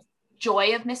called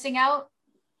joy of missing out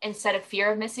instead of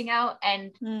fear of missing out.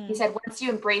 And he said, once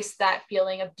you embrace that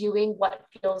feeling of doing what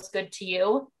feels good to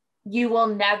you, you will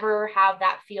never have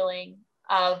that feeling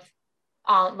of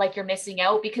like you're missing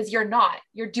out, because you're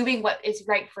doing what is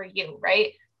right for you.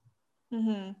 Right.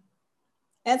 And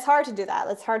it's hard to do that.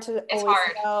 It's hard to always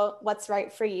know what's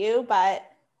right for you, but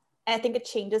I think it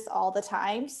changes all the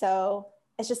time. So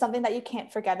it's just something that you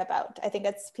can't forget about. I think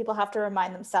people have to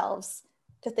remind themselves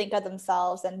to think of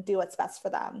themselves and do what's best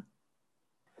for them.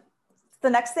 The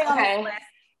next thing on the list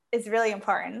is really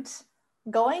important.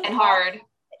 Going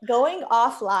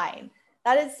offline.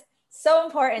 That is so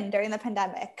important during the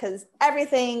pandemic because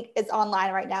everything is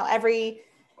online right now.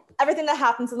 everything that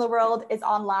happens in the world is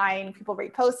online. People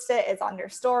repost it. It's on your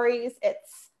stories.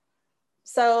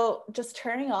 So just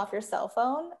turning off your cell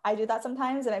phone. I do that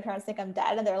sometimes and my parents think I'm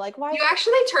dead and they're like, why? You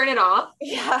actually turn it off?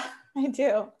 Yeah, I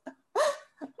do.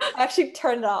 I actually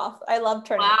turn it off. I love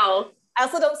turning it off. I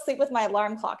also don't sleep with my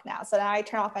alarm clock now. So now I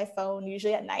turn off my phone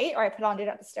usually at night, or I put on Do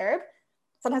Not Disturb.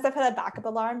 Sometimes I put a backup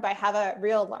alarm, but I have a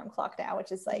real alarm clock now,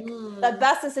 which is like the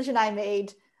best decision I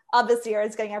made of this year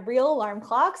is getting a real alarm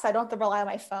clock. So I don't have to rely on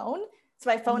my phone. So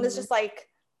my phone is just like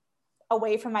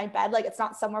away from my bed. Like it's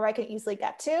not somewhere I can easily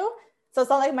get to. So it's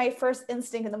not like my first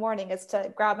instinct in the morning is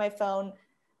to grab my phone,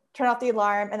 turn off the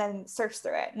alarm, and then search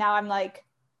through it. Now I'm like,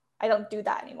 I don't do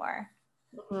that anymore.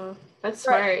 That's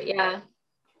smart. Yeah.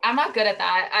 I'm not good at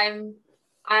that. I'm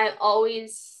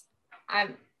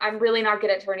really not good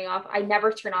at turning off. I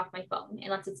never turn off my phone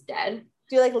unless it's dead.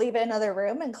 Do you like leave it in another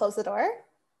room and close the door?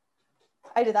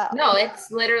 I do that. No,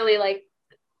 it's literally like,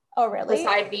 oh really?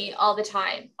 Beside me all the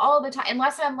time.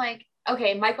 Unless I'm like,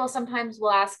 okay, Michael sometimes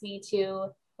will ask me to,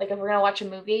 like, if we're gonna watch a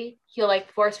movie, he'll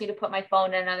like force me to put my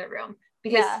phone in another room,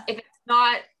 because if it's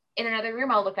not in another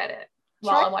room, I'll look at it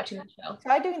while I'm watching the show.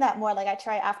 Try doing that more. Like I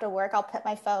try after work, I'll put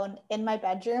my phone in my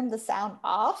bedroom, the sound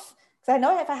off. Because I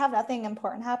know if I have nothing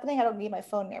important happening, I don't need my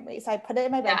phone near me. So I put it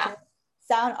in my bedroom,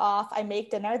 sound off, I make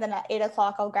dinner, then at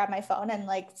 8:00 I'll grab my phone and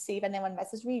like see if anyone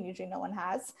messaged me. Usually no one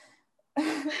has.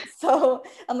 So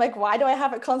I'm like, why do I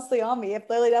have it constantly on me if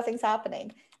literally nothing's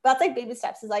happening? But that's like baby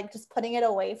steps, is like just putting it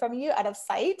away from you, out of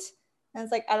sight. And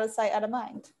it's like out of sight, out of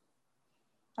mind.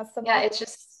 That's the it's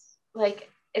just like,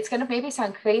 it's gonna maybe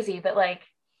sound crazy, but like,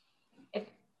 if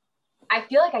I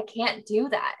feel like I can't do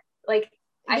that. Like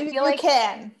you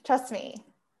can, trust me.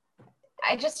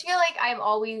 I just feel like I'm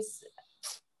always,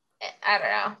 I don't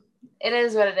know. It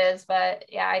is what it is, but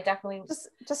yeah, I definitely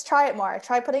just try it more.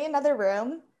 Try putting it in another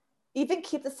room. Even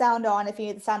keep the sound on if you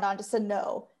need the sound on, just to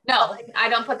know. No, I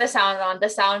don't put the sound on. The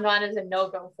sound on is a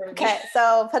no-go for me. Okay,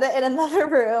 so put it in another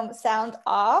room, sound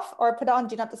off, or put on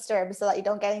Do Not Disturb so that you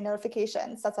don't get any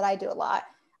notifications. That's what I do a lot.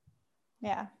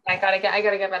 Yeah. I gotta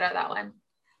get better at that one.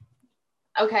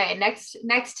 Okay, next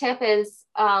tip is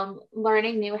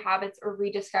learning new habits or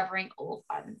rediscovering old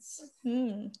ones.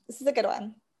 This is a good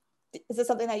one. Is this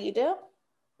something that you do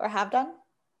or have done?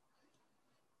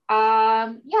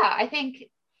 Yeah, I think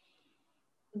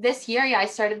this year, I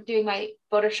started doing my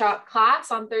Photoshop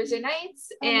class on Thursday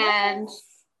nights, and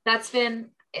that's been,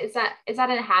 is that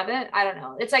a habit? I don't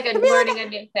know. It's like learning a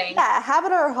new thing. Yeah, a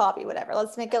habit or a hobby, whatever.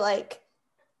 Let's make it like.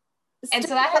 And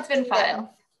so that has been fun.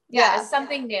 Yeah, it's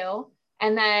something new.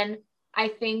 And then I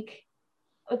think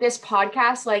with this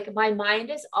podcast, like my mind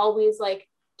is always like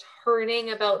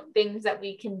turning about things that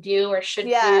we can do or should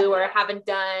do or haven't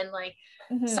done. Like,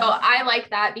 so I like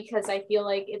that because I feel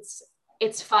like it's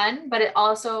fun, but it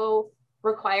also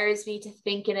requires me to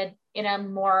think in a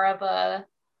more of a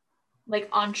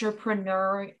like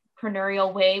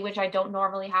entrepreneurial way, which I don't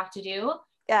normally have to do.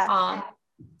 Yeah.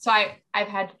 So I've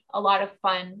had a lot of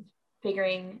fun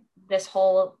figuring this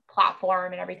whole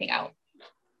platform and everything out.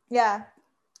 Yeah.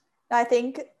 I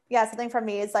think, something for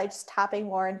me is like just tapping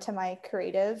more into my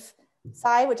creative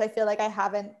side, which I feel like I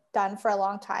haven't done for a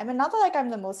long time. And not that like I'm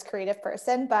the most creative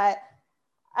person, but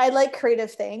I like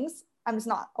creative things. I'm just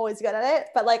not always good at it.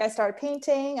 But like I started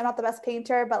painting. I'm not the best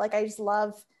painter, but like I just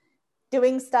love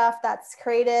doing stuff that's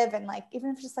creative, and like even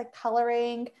if it's just like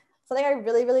coloring. Something I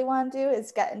really, really want to do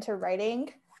is get into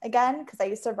writing again, because I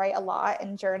used to write a lot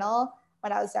in journal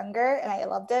when I was younger and I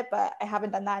loved it, but I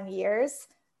haven't done that in years.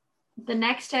 The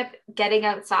next tip, getting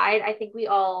outside. I think we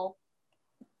all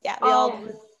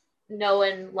know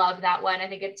and love that one. I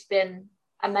think it's been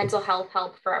a mental health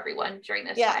help for everyone during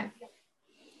this time.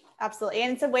 Absolutely.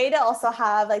 And it's a way to also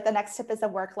have, like, the next tip is a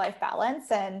work-life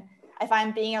balance. And I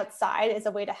find being outside is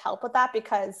a way to help with that,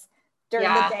 because during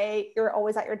the day, you're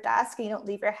always at your desk and you don't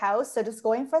leave your house. So just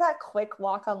going for that quick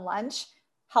walk on lunch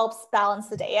helps balance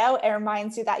the day out and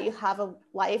reminds you that you have a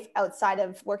life outside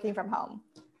of working from home,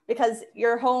 because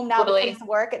your home now becomes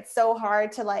work. It's so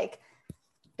hard to like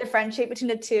differentiate between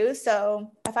the two.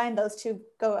 So I find those two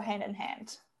go hand in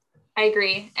hand. I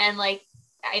agree. And like,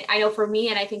 I know for me,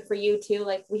 and I think for you too,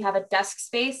 like we have a desk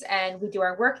space and we do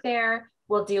our work there.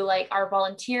 We'll do like our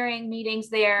volunteering meetings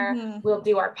there. Mm-hmm. We'll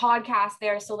do our podcast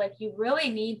there. So like you really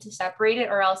need to separate it,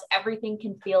 or else everything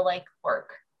can feel like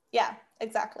work. Yeah,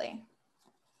 exactly.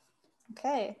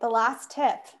 Okay. The last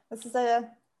tip. This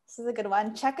is a good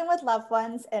one. Check in with loved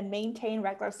ones and maintain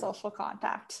regular social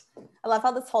contact. I love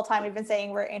how this whole time we've been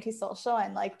saying we're antisocial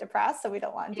and like depressed, so we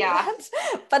don't want to do that.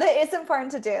 But it is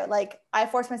important to do. Like I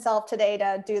forced myself today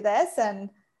to do this, and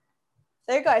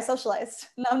there you go. I socialized.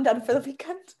 Now I'm done for the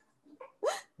weekend.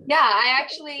 Yeah, I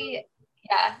actually,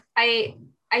 Yeah,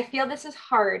 I feel this is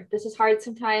hard. This is hard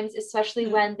sometimes, especially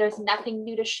when there's nothing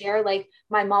new to share. Like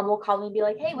my mom will call me and be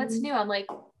like, "Hey, what's new?" I'm like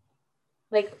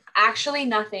actually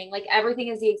nothing. Like everything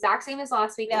is the exact same as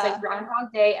last week. It's like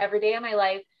Groundhog Day every day of my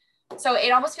life. So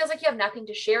it almost feels like you have nothing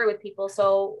to share with people.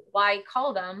 So why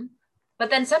call them? But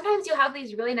then sometimes you have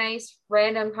these really nice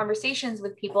random conversations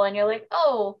with people and you're like,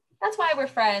 oh, that's why we're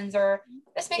friends, or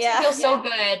this makes me feel so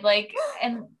good. Like,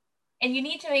 and you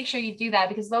need to make sure you do that,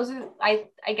 because those are, I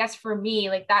guess for me,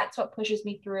 like that's what pushes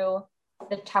me through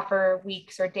the tougher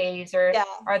weeks or days, or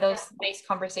are those nice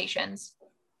conversations.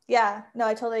 Yeah, no,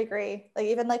 I totally agree. Like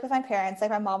even like with my parents,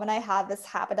 like my mom and I have this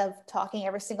habit of talking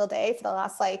every single day for the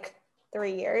last like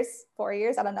 3 years, 4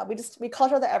 years. I don't know. We call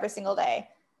each other every single day.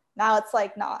 Now it's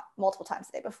like not multiple times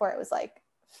a day. Before it was like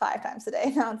 5 times a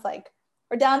day. Now it's like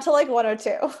we're down to like 1 or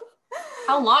 2.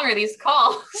 How long are these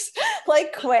calls?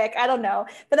 Like quick, I don't know.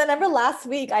 But then remember last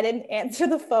week I didn't answer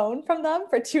the phone from them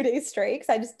for 2 days straight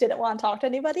because I just didn't want to talk to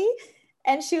anybody.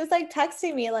 And she was like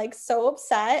texting me like so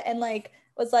upset and like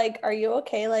was like, "Are you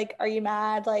okay? Like, are you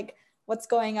mad? Like, what's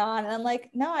going on?" And I'm like,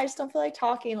 "No, I just don't feel like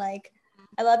talking. Like,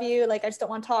 I love you. Like, I just don't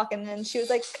want to talk." And then she was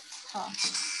like, "Oh,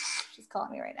 she's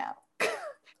calling me right now."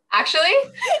 Actually?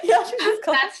 Yeah, she just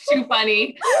called. That's too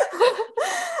funny.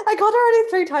 I called her already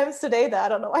 3 times today though. I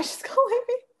don't know why she's calling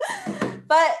me.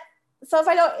 But so if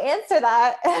I don't answer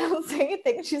that and I don't say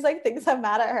anything, she's like thinks I'm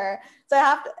mad at her. So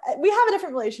we have a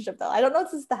different relationship though. I don't know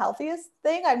if this is the healthiest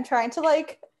thing. I'm trying to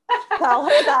like tell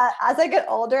her that as I get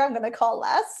older, I'm going to call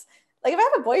less. Like if I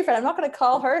have a boyfriend, I'm not going to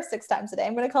call her 6 times a day.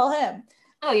 I'm going to call him.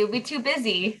 Oh, you'll be too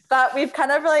busy. But we've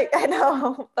kind of like, I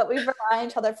know, but we rely on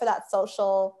each other for that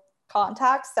social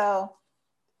contact. So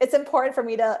it's important for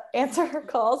me to answer her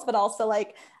calls, but also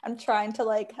like I'm trying to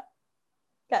like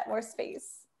get more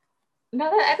space. No,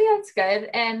 I think that's good.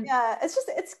 And yeah,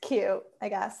 it's cute, I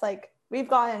guess. Like we've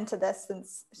gone into this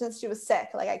since she was sick.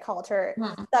 Like I called her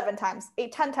 7 times,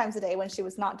 8, 10 times a day when she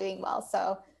was not doing well.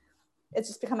 So it's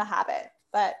just become a habit.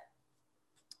 But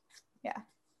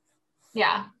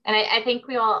yeah. And I think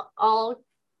we all,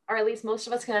 or at least most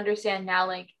of us can understand now,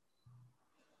 like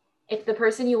if the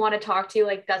person you want to talk to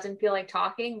like doesn't feel like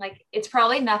talking, like it's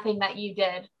probably nothing that you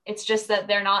did. It's just that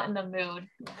they're not in the mood.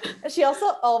 She also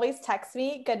always texts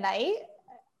me good night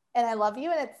and I love you,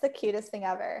 and it's the cutest thing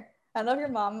ever. I don't know if your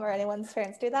mom or anyone's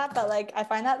parents do that, but like I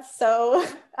find that so,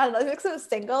 I don't know, it makes them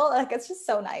single. Like it's just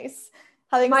so nice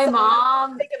having my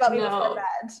mom think about me before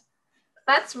bed.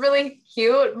 That's really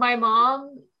cute. My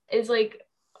mom is like,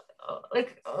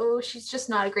 oh, she's just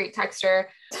not a great texter.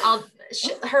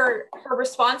 Her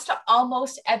response to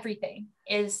almost everything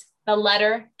is the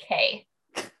letter K.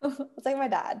 It's like my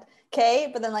dad, K,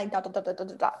 but then like dot dot dot dot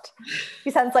dot dot.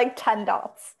 He sends like 10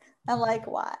 dots. I'm like,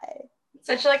 why?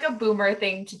 Such like a boomer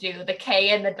thing to do, the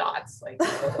K and the dots, like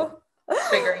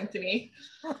triggering to me.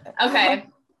 Okay,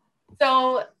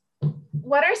 so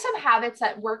what are some habits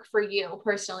that work for you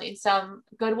personally? Some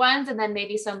good ones, and then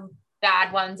maybe some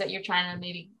bad ones that you're trying to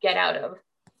maybe get out of.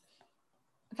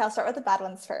 Okay, I'll start with the bad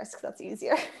ones first because that's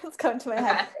easier. Let's go into my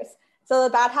head first. So the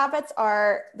bad habits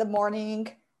are the morning,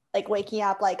 like waking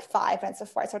up like 5 minutes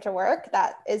before I start to work.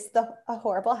 That is a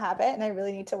horrible habit, and I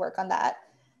really need to work on that.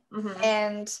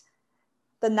 And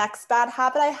the next bad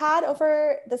habit I had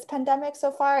over this pandemic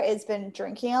so far has been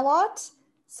drinking a lot.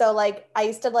 So like I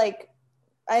used to like,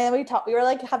 we were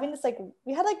like having this like,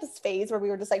 we had like this phase where we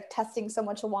were just like testing so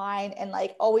much wine and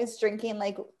like always drinking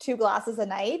like 2 glasses a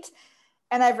night.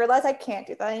 And I've realized I can't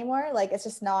do that anymore. Like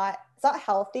it's not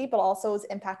healthy, but also is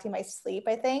impacting my sleep,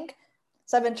 I think.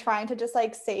 So I've been trying to just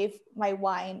like save my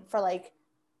wine for like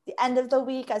the end of the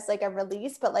week as like a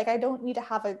release, but like I don't need to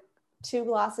have 2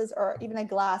 glasses or even a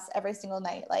glass every single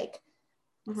night. Like,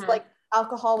 so like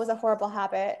alcohol was a horrible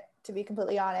habit, to be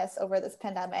completely honest, over this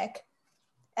pandemic.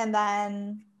 And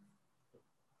then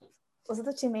those are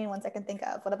the 2 main ones I can think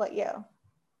of. What about you?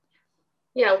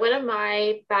 Yeah, one of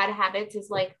my bad habits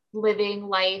is like living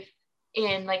life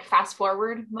in like fast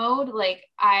forward mode. Like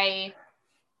I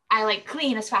like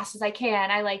clean as fast as I can.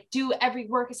 I like do every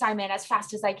work assignment as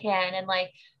fast as I can and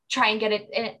like try and get it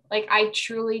in. Like I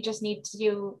truly just need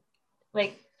to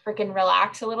like freaking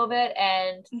relax a little bit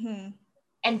and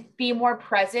be more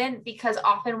present, because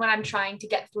often when I'm trying to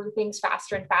get through things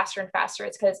faster and faster and faster,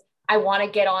 it's because I want to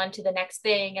get on to the next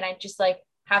thing. And I just like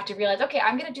have to realize, okay,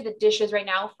 I'm going to do the dishes right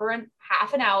now for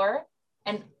half an hour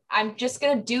and I'm just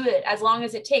going to do it as long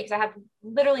as it takes. I have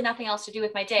literally nothing else to do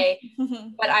with my day,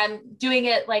 but I'm doing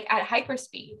it like at hyper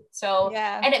speed. So,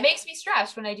 and it makes me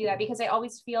stressed when I do that because I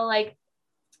always feel like,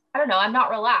 I don't know, I'm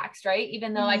not relaxed, right?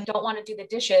 Even though I don't want to do the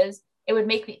dishes, it would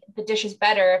make the dishes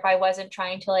better if I wasn't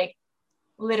trying to like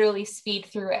literally speed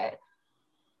through it.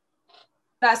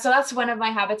 that's one of my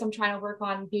habits. I'm trying to work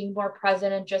on being more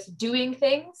present and just doing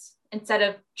things instead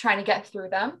of trying to get through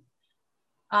them.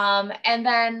 And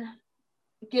then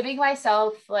giving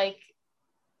myself like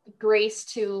grace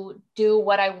to do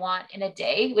what I want in a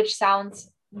day, which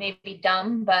sounds maybe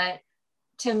dumb, but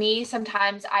to me,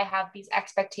 sometimes I have these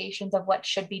expectations of what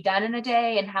should be done in a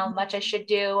day and how much I should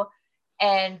do.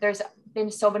 And there's been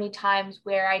so many times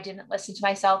where I didn't listen to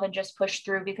myself and just push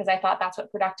through because I thought that's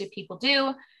what productive people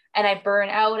do. And I burn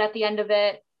out at the end of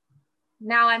it.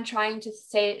 Now I'm trying to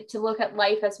look at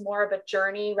life as more of a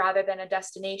journey rather than a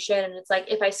destination. And it's like,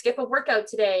 if I skip a workout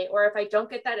today, or if I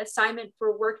don't get that assignment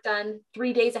for work done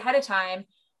 3 days ahead of time,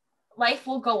 life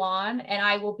will go on and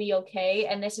I will be okay.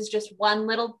 And this is just one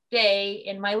little day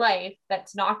in my life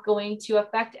that's not going to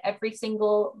affect every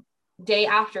single day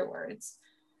afterwards.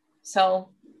 So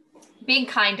being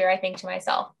kinder, I think, to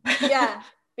myself. Yeah.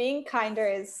 Being kinder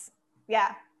is,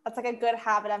 that's like a good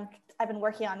habit I've been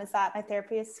working on, is that my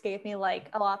therapist gave me like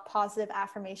a lot of positive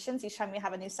affirmations each time we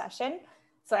have a new session.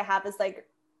 So I have this like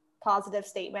positive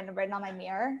statement written on my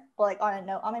mirror, or like on a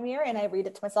note on my mirror, and I read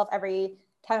it to myself every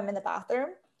time I'm in the bathroom.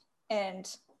 And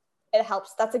it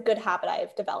helps. That's a good habit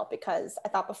I've developed, because I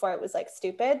thought before it was like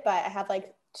stupid, but I have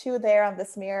like 2 there on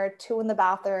this mirror, 2 in the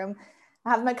bathroom. I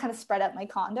have them like kind of spread out my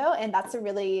condo, and that's a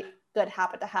really good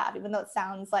habit to have, even though it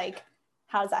sounds like,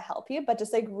 how does that help you? But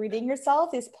just like reading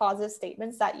yourself these positive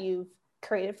statements that you've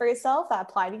created for yourself that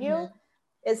apply to you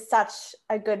is such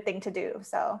a good thing to do.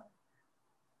 So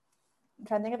I'm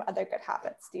trying to think of other good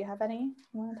habits. Do you have any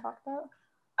you want to talk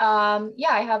about?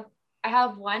 Yeah, I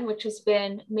have one, which has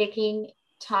been making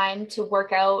time to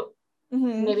work out.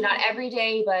 Maybe not every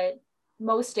day, but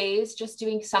most days, just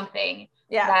doing something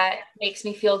that makes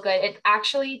me feel good. It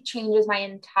actually changes my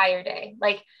entire day.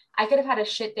 Like, I could have had a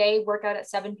shit day, workout at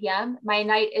 7 p.m. My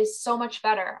night is so much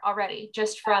better already,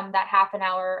 just from that half an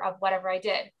hour of whatever I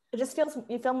did. It just feels,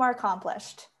 you feel more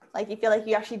accomplished. Like, you feel like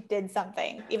you actually did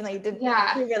something, even though you didn't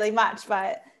do really much.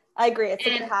 But I agree, it's a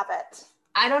good habit.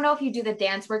 I don't know if you do the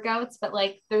dance workouts, but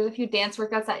like, there's a few dance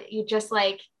workouts that you just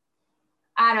like,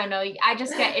 I don't know, I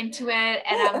just get into it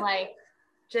and I'm like,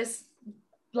 just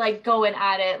like going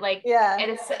at it. Like,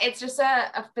 and it's just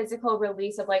a physical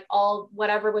release of like all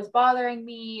whatever was bothering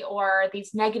me, or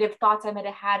these negative thoughts I might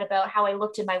have had about how I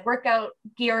looked in my workout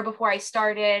gear before I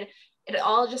started. It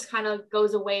all just kind of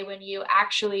goes away when you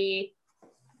actually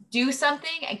do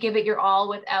something and give it your all,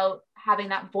 without having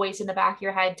that voice in the back of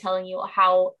your head telling you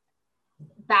how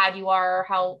bad you are, or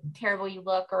how terrible you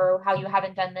look, or how you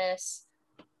haven't done this.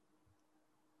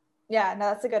 Yeah, no,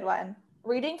 that's a good one.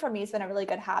 Reading for me has been a really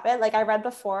good habit. Like, I read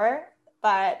before,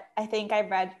 but I think I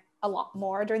read a lot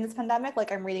more during this pandemic.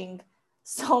 Like, I'm reading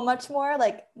so much more,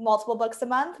 like multiple books a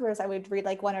month, whereas I would read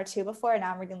like 1 or 2 before, and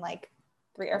now I'm reading like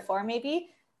 3 or 4 maybe.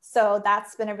 So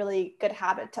that's been a really good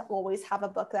habit, to always have a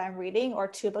book that I'm reading, or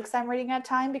 2 books I'm reading at a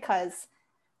time, because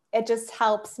it just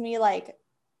helps me like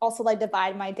also like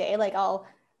divide my day. Like, I'll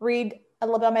read a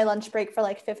little bit on my lunch break for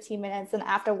like 15 minutes, and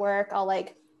after work I'll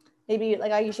like maybe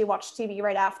like I usually watch TV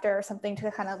right after or something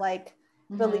to kind of like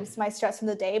release my stress from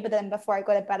the day. But then before I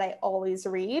go to bed, I always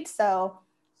read. So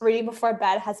reading before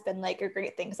bed has been like a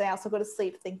great thing. So I also go to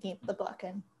sleep thinking of the book,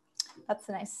 and that's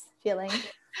a nice feeling.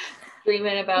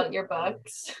 Dreaming about your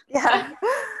books. Yeah.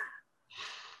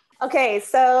 Okay,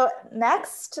 so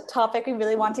next topic we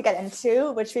really want to get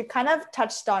into, which we've kind of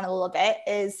touched on a little bit,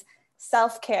 is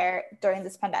self-care during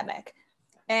this pandemic.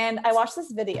 And I watched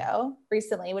this video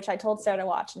recently, which I told Sarah to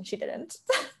watch and she didn't.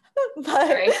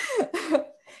 But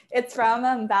it's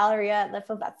from Valeria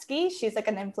Lifovetsky. She's like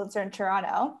an influencer in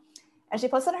Toronto. And she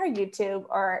posted on her YouTube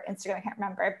or Instagram, I can't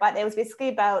remember, but it was basically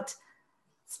about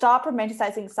stop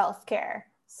romanticizing self-care.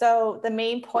 So the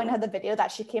main point of the video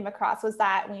that she came across was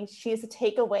that she used to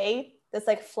take away this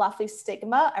like fluffy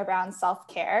stigma around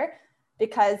self-care,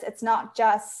 because it's not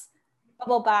just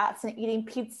bubble baths and eating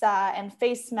pizza and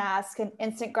face masks and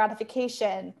instant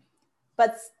gratification,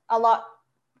 but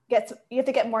you have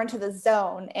to get more into the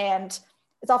zone, and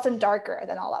it's often darker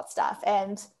than all that stuff.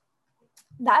 And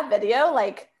that video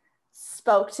like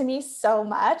spoke to me so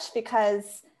much,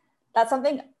 because that's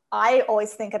something I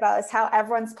always think about, is how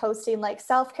everyone's posting like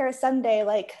self-care Sunday,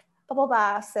 like bubble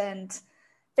baths and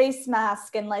face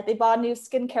mask, and like they bought new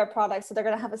skincare products, so they're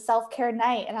gonna have a self-care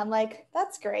night. And I'm like,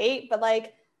 that's great, but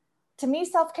like, to me,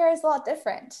 self-care is a lot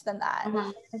different than that.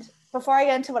 And before I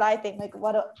get into what I think, like,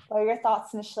 what are your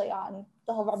thoughts initially on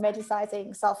the whole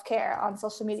romanticizing self-care on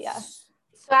social media?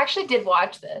 So I actually did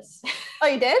watch this. Oh,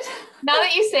 you did? Now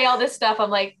that you say all this stuff, I'm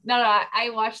like, no,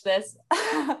 I watched this.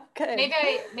 Good.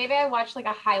 Maybe I watched like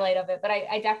a highlight of it, but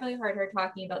I definitely heard her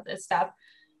talking about this stuff.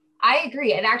 I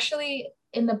agree. And actually,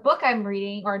 in the book I'm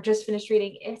reading or just finished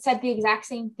reading, it said the exact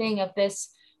same thing of this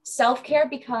self-care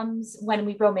becomes, when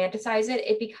we romanticize it,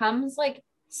 it becomes like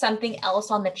something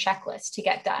else on the checklist to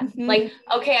get done. Mm-hmm. Like,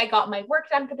 okay, I got my work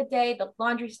done for the day, the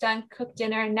laundry's done, cooked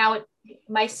dinner, and now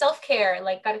my self-care,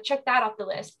 like, got to check that off the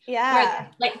list. Yeah.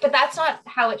 Where, like, but that's not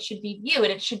how it should be viewed.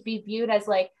 It should be viewed as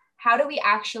like, how do we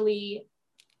actually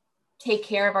take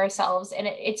care of ourselves? And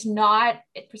it's not,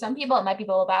 for some people it might be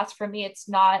bubble baths. For me, it's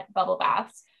not bubble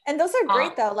baths. And those are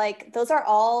great though. Like those are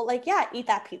all like, yeah, eat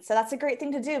that pizza. That's a great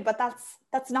thing to do, but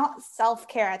that's not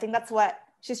self-care. I think that's what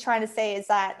she's trying to say, is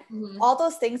that all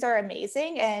those things are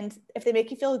amazing. And if they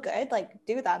make you feel good, like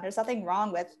do them. There's nothing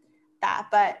wrong with that.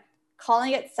 But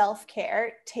calling it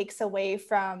self-care takes away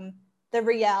from the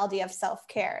reality of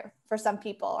self-care for some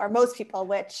people, or most people,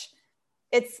 which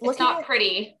it's not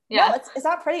pretty. Yeah. No, it's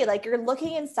not pretty. Like you're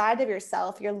looking inside of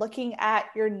yourself. You're looking at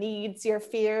your needs, your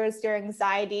fears, your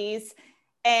anxieties.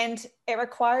 And it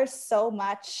requires so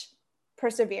much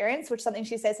perseverance, which is something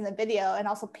she says in the video, and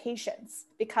also patience,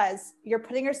 because you're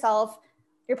pushing yourself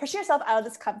out of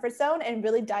this comfort zone and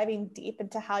really diving deep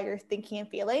into how you're thinking and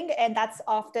feeling. And that's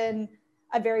often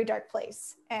a very dark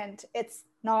place. And it's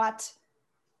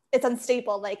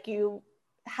unstable. Like you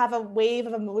have a wave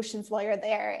of emotions while you're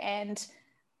there. And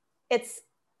it's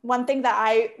one thing that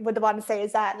I would want to say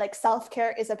is that like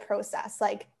self-care is a process.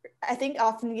 Like I think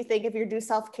often you think if you do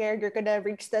self-care, you're going to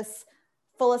reach this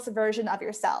fullest version of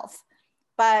yourself.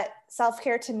 But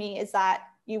self-care to me is that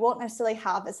you won't necessarily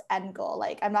have this end goal.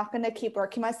 Like I'm not going to keep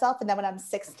working myself, and then when I'm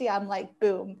 60, I'm like,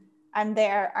 boom, I'm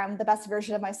there. I'm the best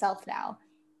version of myself now.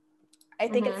 I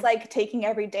think it's like taking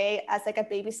every day as like a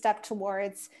baby step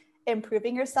towards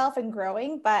improving yourself and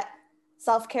growing. But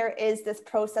self-care is this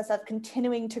process of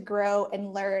continuing to grow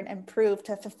and learn and improve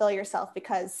to fulfill yourself,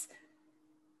 because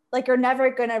like you're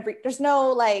never gonna there's no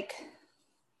like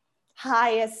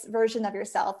highest version of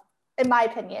yourself, in my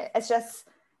opinion. It's just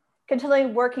continually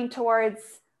working towards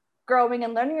growing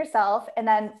and learning yourself, and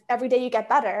then every day you get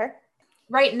better.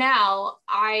 Right now,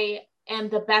 I am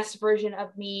the best version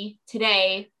of me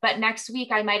today, but next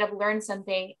week I might have learned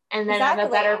something, and then I'm a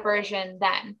better version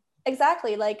then.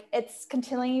 Exactly. Like it's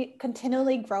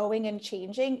continually growing and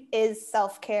changing is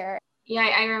self-care. Yeah,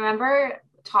 I remember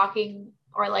talking,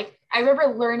 or like I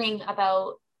remember learning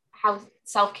about how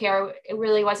self-care, it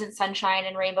really wasn't sunshine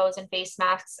and rainbows and face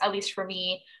masks, at least for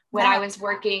me, when I was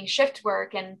working shift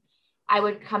work. And I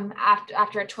would come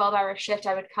after a 12-hour shift,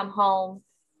 I would come home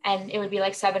and it would be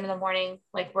like 7 a.m,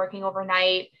 like working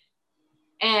overnight.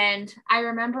 And I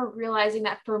remember realizing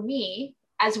that for me,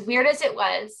 as weird as it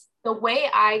was, the way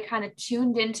I kind of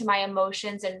tuned into my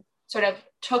emotions and sort of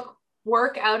took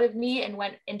work out of me and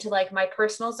went into like my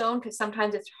personal zone, because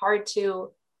sometimes it's hard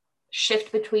to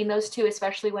shift between those two,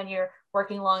 especially when you're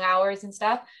working long hours and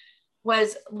stuff,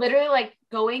 was literally like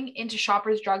going into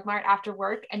Shoppers Drug Mart after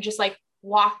work and just like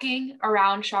walking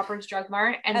around Shoppers Drug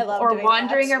Mart and or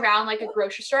wandering around like a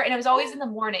grocery store. And it was always in the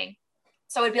morning.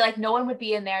 So it'd be like no one would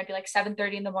be in there. It'd be like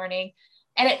 7:30 in the morning.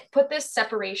 And it put this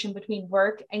separation between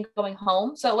work and going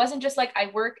home. So it wasn't just like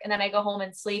I work and then I go home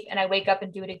and sleep and I wake up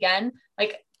and do it again.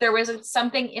 Like there was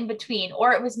something in between,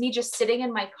 or it was me just sitting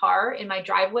in my car in my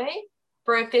driveway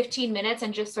for 15 minutes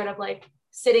and just sort of like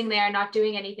sitting there, not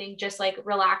doing anything, just like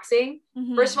relaxing.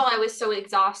 First of all, I was so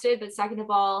exhausted, but second of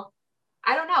all,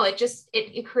 I don't know,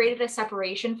 it created a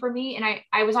separation for me. And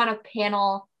I was on a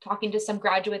panel talking to some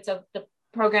graduates of the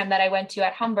program that I went to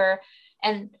at Humber,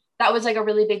 and that was like a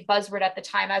really big buzzword at the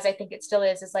time, as I think it still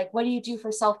is like, what do you do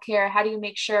for self-care? How do you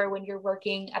make sure when you're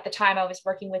working, at the time I was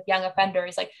working with young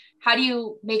offenders, like, how do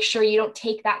you make sure you don't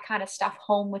take that kind of stuff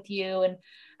home with you? And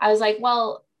I was like,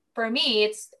 well, for me,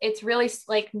 it's really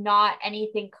like not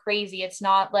anything crazy. It's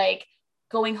not like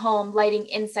going home, lighting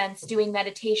incense, doing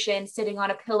meditation, sitting on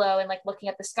a pillow and like looking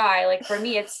at the sky. Like for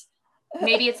me,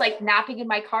 maybe it's like napping in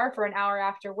my car for an hour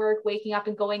after work, waking up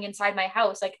and going inside my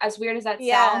house. Like as weird as that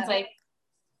sounds, like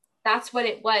that's what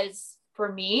it was for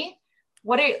me.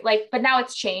 But now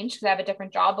it's changed because I have a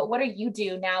different job, but what do you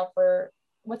do now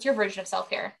what's your version of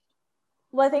self-care?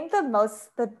 Well, I think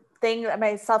the thing that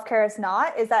my self-care is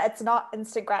that it's not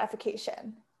instant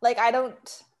gratification. Like I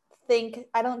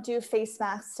don't do face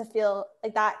masks to feel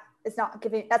like that's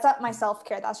not my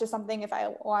self-care. That's just something, if I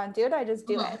want to do it, I just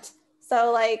do it.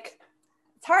 So like,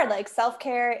 it's hard. Like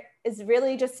self-care is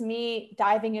really just me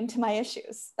diving into my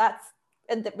issues.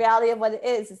 And the reality of what it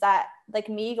is that like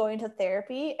me going to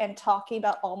therapy and talking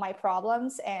about all my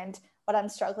problems and what I'm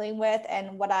struggling with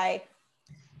and not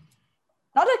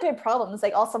like my problems,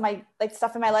 like also my like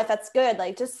stuff in my life that's good,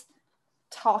 like just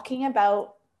talking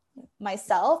about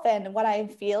myself and what I'm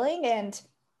feeling. And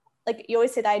like you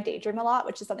always say that I daydream a lot,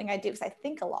 which is something I do because I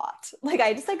think a lot. Like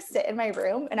I just like sit in my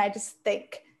room and I just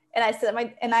think, and I sit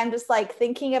at and I'm just like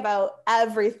thinking about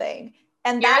everything.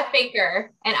 And you're a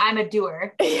thinker and I'm a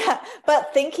doer. Yeah,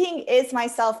 but thinking is my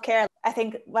self-care. I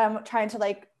think what I'm trying to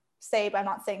like say, but I'm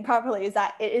not saying properly, is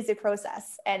that it is a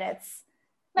process, and it's.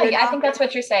 Like, I think that's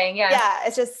what you're saying. Yeah.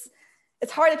 Yeah,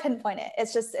 it's hard to pinpoint it.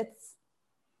 It's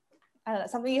I don't know,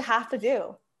 something you have to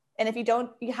do. And if you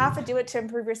don't, you have to do it to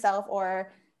improve yourself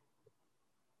or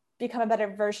become a better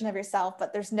version of yourself,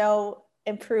 but there's no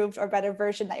improved or better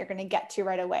version that you're going to get to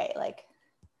right away. Like,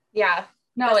 yeah,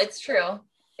 no, it's true.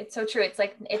 It's so true. It's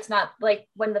like, it's not like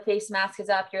when the face mask is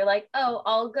up, you're like, oh,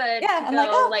 all good. Yeah. I'm like,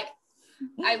 oh. Like,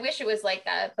 I wish it was like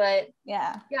that, but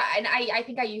yeah. And I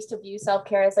think I used to view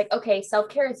self-care as like, okay,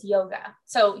 self-care is yoga.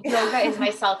 So yoga is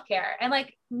my self-care. And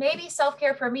like, maybe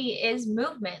self-care for me is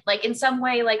movement. Like in some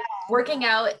way, like working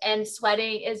out and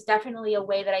sweating is definitely a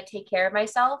way that I take care of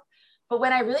myself. But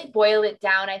when I really boil it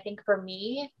down, I think for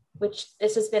me, which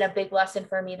this has been a big lesson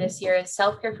for me this year, is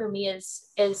self-care for me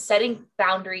is setting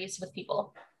boundaries with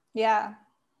people. Yeah.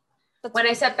 When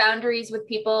I set boundaries with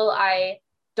people, I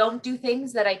don't do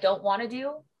things that I don't want to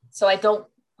do. So I don't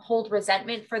hold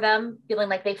resentment for them feeling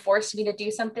like they forced me to do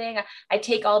something. I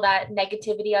take all that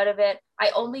negativity out of it.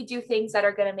 I only do things that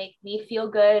are going to make me feel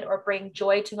good or bring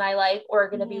joy to my life or are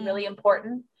going to be really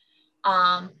important.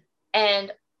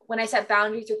 And when I set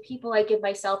boundaries with people, I give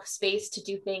myself space to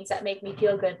do things that make me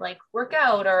feel good, like work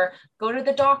out or go to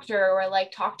the doctor or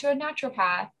like talk to a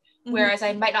naturopath. Whereas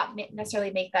I might not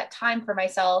necessarily make that time for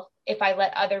myself if I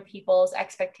let other people's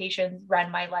expectations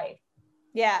run my life.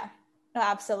 Yeah, no,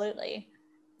 absolutely.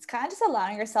 It's kind of just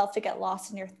allowing yourself to get lost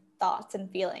in your thoughts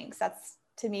and feelings. That's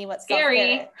to me what's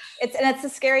scary. It's a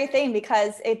scary thing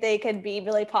because they could be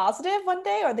really positive one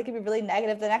day or they could be really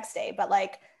negative the next day. But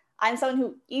like, I'm someone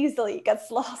who easily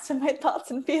gets lost in my thoughts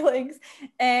and feelings,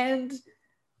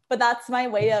 but that's my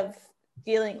way of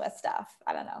dealing with stuff.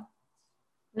 I don't know.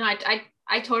 No,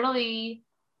 I totally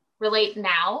relate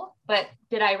now, but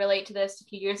did I relate to this a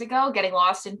few years ago, getting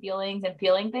lost in feelings and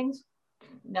feeling things?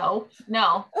 No,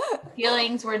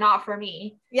 feelings were not for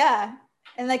me. Yeah.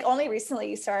 And like only recently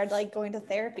you started like going to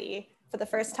therapy for the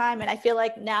first time. And I feel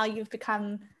like now you've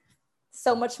become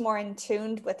so much more in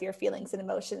tune with your feelings and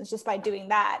emotions just by doing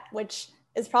that, which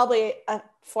is probably a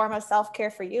form of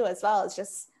self-care for you as well. It's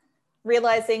just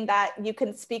realizing that you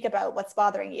can speak about what's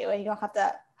bothering you and you don't have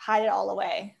to hide it all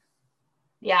away.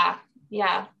 Yeah.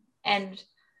 And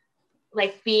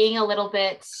like being a little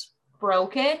bit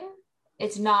broken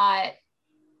is not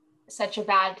such a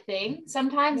bad thing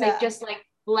sometimes. Like just like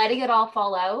letting it all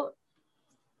fall out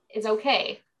is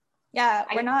okay. Yeah,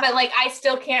 we're not. But like I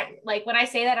still can't, like when I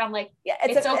say that, I'm like, yeah,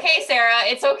 it's okay, Sarah.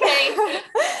 It's okay.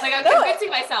 Like I'm convincing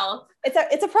myself.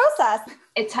 It's a process.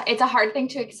 It's a hard thing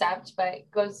to accept, but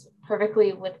it goes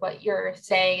perfectly with what you're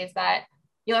saying is that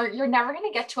you're never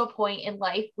going to get to a point in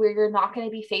life where you're not going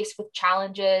to be faced with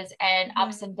challenges and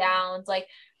ups and downs. Like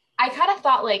I kind of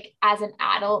thought like as an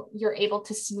adult, you're able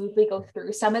to smoothly go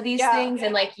through some of these things.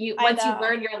 And like once you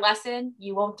learn your lesson,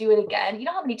 you won't do it again. You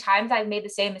know how many times I've made the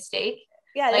same mistake?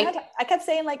 Yeah. Like, I kept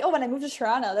saying like, oh, when I move to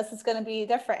Toronto, this is going to be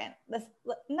different.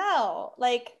 No,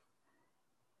 like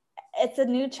it's a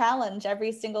new challenge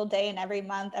every single day and every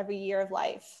month, every year of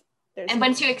life. And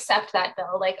once you accept that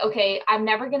though, like, okay, I'm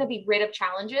never going to be rid of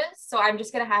challenges. So I'm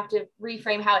just going to have to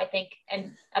reframe how I think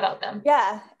and about them.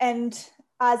 Yeah. And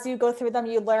as you go through them,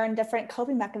 you learn different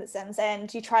coping mechanisms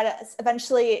and you try to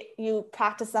eventually you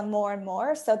practice them more and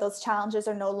more. So those challenges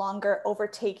are no longer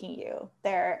overtaking you.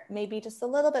 They're maybe just a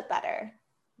little bit better.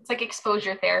 It's like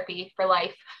exposure therapy for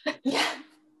life. Yeah.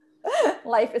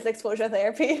 Life is exposure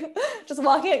therapy. Just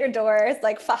walking at your door, it's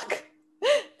like, fuck,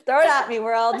 throw it at me,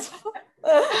 world.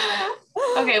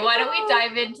 Okay, why don't we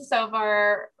dive into some of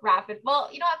our rapid, well,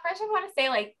 you know, at first I want to say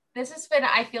like, this has been,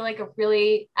 I feel like a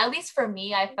really, at least for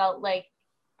me, I felt like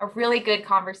a really good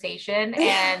conversation.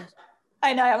 And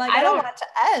I know, I'm like, I don't want it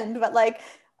to end, but like,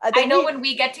 I know when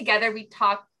we get together, we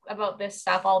talk about this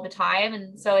stuff all the time.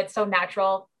 And so it's so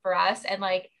natural for us. And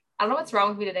like, I don't know what's wrong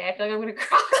with me today. I feel like I'm going to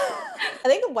cry. I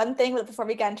think the one thing before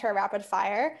we get into a rapid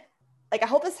fire, like I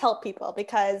hope this helped people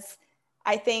because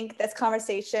I think this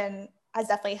conversation has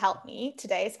definitely helped me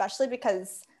today, especially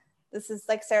because this is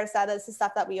like Sarah said, this is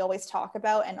stuff that we always talk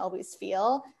about and always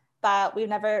feel, but we've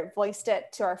never voiced it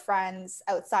to our friends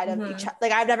outside of each other.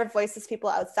 Like I've never voiced this to people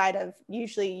outside of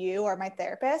usually you or my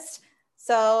therapist.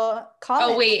 So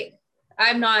comment. Oh wait,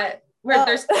 I'm not.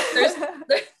 There's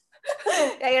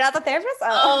yeah, you're not the therapist?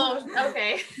 Oh,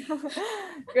 okay.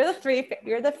 You're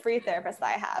the free therapist that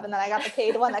I have. And then I got the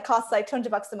paid one that costs like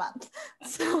 $200 a month.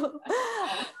 So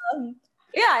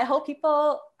yeah, I hope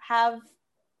people have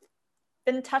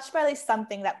been touched by at least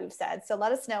something that we've said. So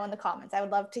let us know in the comments. I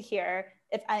would love to hear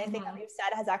if anything that we've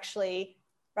said has actually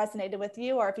resonated with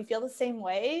you, or if you feel the same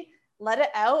way, let it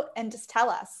out and just tell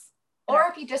us. Or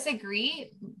if you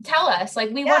disagree, tell us.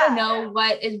 Like, we want to know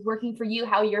what is working for you,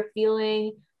 how you're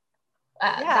feeling.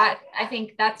 That I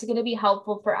think that's going to be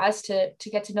helpful for us to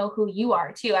get to know who you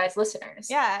are too as listeners.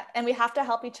 Yeah, and we have to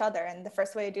help each other, and the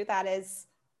first way to do that is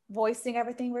voicing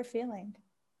everything we're feeling.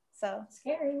 So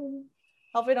scary.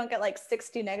 Hope we don't get like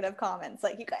 60 negative comments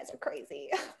like, you guys are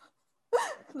crazy.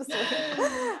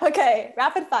 Okay,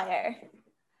 rapid fire.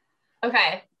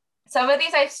 Okay, some of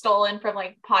these I've stolen from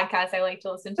like podcasts I like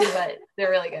to listen to, but they're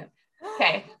really good.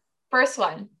 Okay, first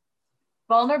one.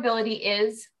 Vulnerability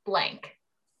is blank.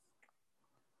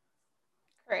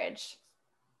 Courage.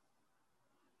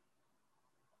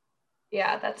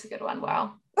 Yeah, that's a good one.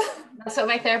 Wow. That's what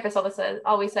my therapist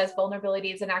always says,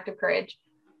 vulnerability is an act of courage.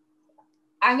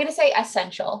 I'm going to say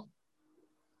essential.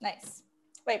 Nice.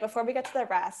 Wait, before we get to the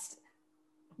rest,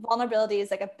 vulnerability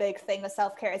is like a big thing with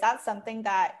self-care. Is that something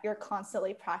that you're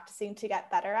constantly practicing to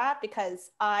get better at?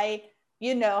 Because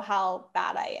you know how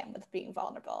bad I am with being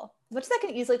vulnerable. As much as I can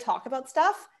easily talk about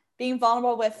stuff, being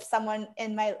vulnerable with someone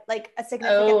in my, like a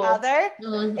significant other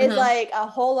is like a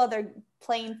whole other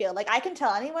playing field. Like I can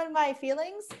tell anyone my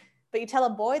feelings, but you tell a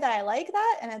boy that I like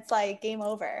that and it's like game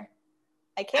over.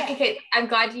 I can't. Okay, I'm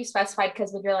glad you specified,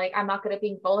 because when you're like, I'm not good at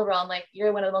being vulnerable, I'm like,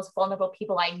 you're one of the most vulnerable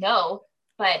people I know.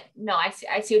 But no, I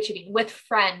see what you mean. With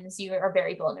friends, you are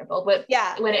very vulnerable. But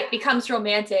when it becomes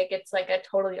romantic, it's like a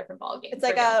totally different ballgame. It's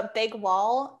like a big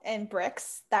wall and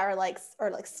bricks that are like,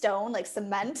 or like stone, like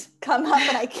cement come up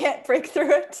and I can't break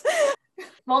through it.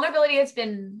 Vulnerability has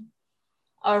been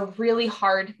a really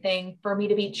hard thing for me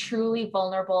to be truly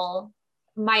vulnerable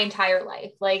my entire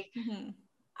life. Like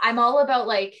I'm all about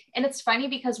like, and it's funny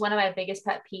because one of my biggest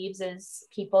pet peeves is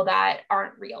people that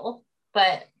aren't real.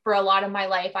 But for a lot of my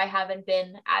life, I haven't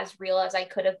been as real as I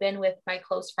could have been with my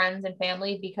close friends and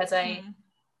family, because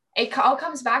it all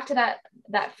comes back to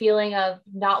that feeling of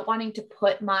not wanting to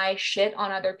put my shit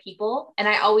on other people. And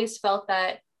I always felt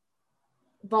that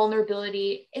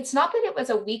vulnerability, it's not that it was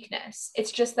a weakness.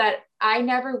 It's just that I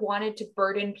never wanted to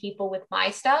burden people with my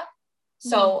stuff.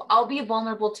 So I'll be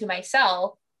vulnerable to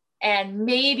myself and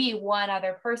maybe one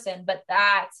other person, but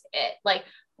that's it. Like,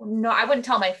 no, I wouldn't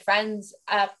tell my friends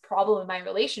a problem in my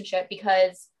relationship,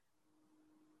 because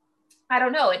I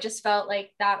don't know, it just felt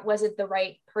like that wasn't the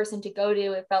right person to go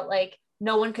to. It felt like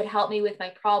no one could help me with my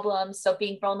problems. So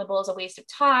being vulnerable is a waste of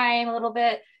time a little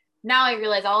bit. Now I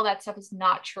realize all that stuff is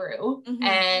not true.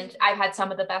 And I've had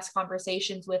some of the best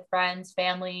conversations with friends,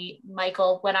 family,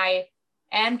 Michael, when I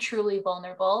am truly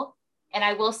vulnerable. And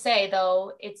I will say,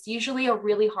 though, it's usually a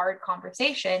really hard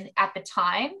conversation at the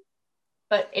time,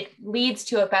 but it leads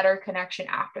to a better connection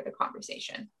after the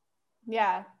conversation.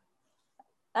 Yeah.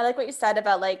 I like what you said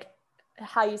about like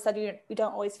how you said you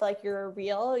don't always feel like you're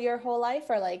real your whole life,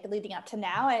 or like leading up to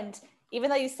now. And even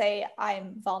though you say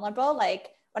I'm vulnerable, like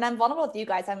when I'm vulnerable with you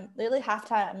guys, I'm literally half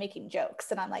time I'm making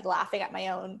jokes and I'm like laughing at my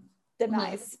own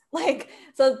demise. Like,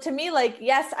 so to me, like,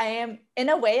 yes, I am, in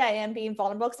a way I am being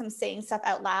vulnerable because I'm saying stuff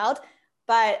out loud,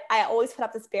 but I always put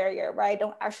up this barrier where I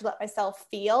don't actually let myself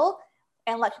feel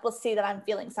and let people see that I'm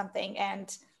feeling something.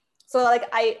 And so like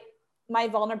my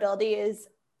vulnerability is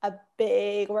a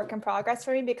big work in progress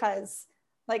for me, because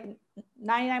like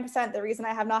 99% the reason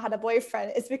I have not had a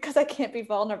boyfriend is because I can't be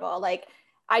vulnerable. Like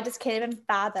I just can't even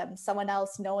fathom someone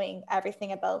else knowing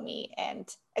everything about me and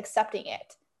accepting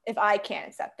it if I can't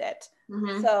accept it.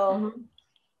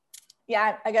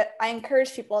 Yeah, I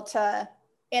encourage people to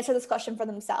answer this question for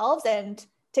themselves and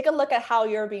take a look at how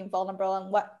you're being vulnerable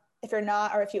and what, if you're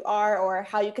not, or if you are, or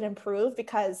how you can improve,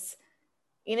 because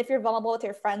even if you're vulnerable with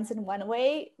your friends in one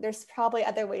way, there's probably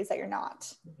other ways that you're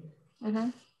not.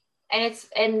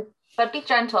 But be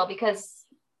gentle, because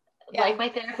like my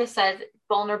therapist says,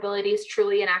 vulnerability is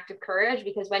truly an act of courage,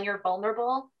 because when you're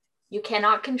vulnerable, you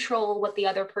cannot control what the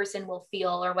other person will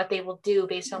feel or what they will do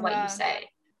based on what you say.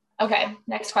 Okay,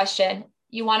 next question.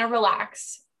 You want to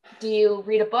relax. Do you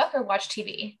read a book or watch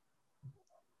TV?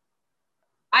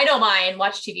 I don't mind.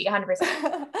 Watch TV,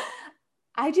 100%.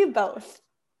 I do both.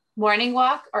 Morning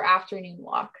walk or afternoon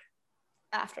walk?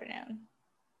 Afternoon.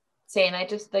 Same. I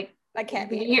just like, I can't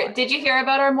be. Did you hear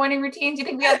about our morning routine? Do you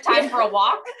think we have time for a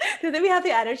walk? Do you think we have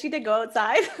the energy to go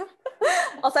outside?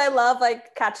 Also, I love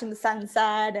like catching the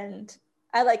sunset, and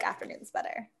I like afternoons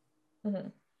better.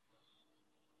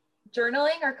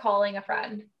 Journaling or calling a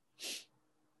friend?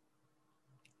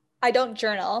 I don't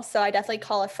journal, so I definitely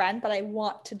call a friend, but I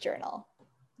want to journal.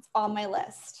 It's on my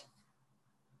list.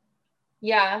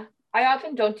 Yeah. I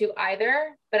often don't do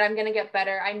either, but I'm gonna get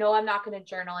better. I know I'm not gonna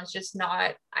journal. It's just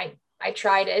not. I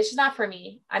tried it. It's just not for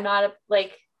me. I'm not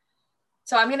like.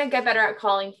 So I'm gonna get better at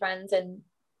calling friends and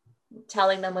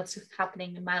telling them what's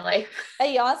happening in my life.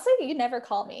 Hey, honestly, you never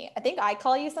call me. I think I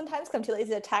call you sometimes because I'm too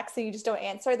lazy to text, so you just don't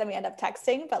answer. Then we end up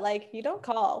texting, but like you don't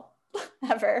call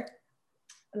ever.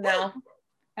 No,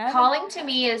 calling to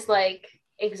me is like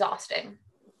exhausting.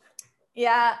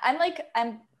 Yeah,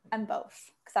 I'm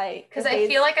both because I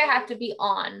feel like I have to be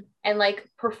on and like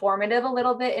performative a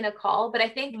little bit in a call, but I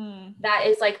think that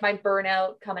is like my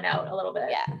burnout coming out a little bit.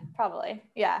 Yeah, probably.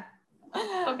 Yeah.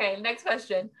 Okay, next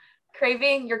question.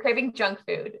 You're craving junk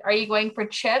food. Are you going for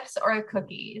chips or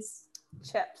cookies?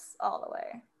 Chips all the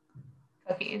way.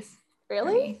 Cookies.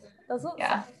 Really? Doesn't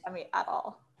sound to me at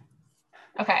all.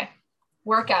 Okay.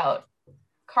 Workout.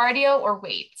 Cardio or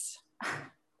weights?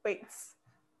 Weights.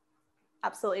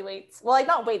 Absolutely weights. Well, like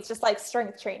not weights, just like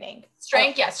strength training.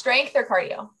 Strength, yeah. Strength or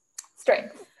cardio?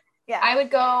 Strength. Yeah. I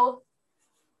would go.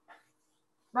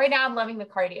 Right now I'm loving the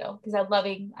cardio because I'm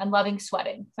loving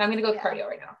sweating. So I'm gonna go with cardio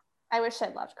right now. I wish I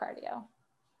loved cardio.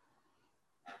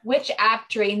 Which app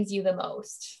drains you the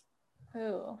most?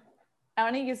 Ooh. I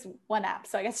want to use one app,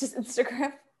 so I guess just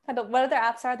Instagram. What other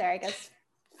apps are there? I guess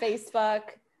Facebook,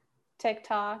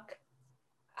 TikTok.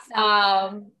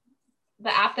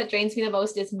 The app that drains me the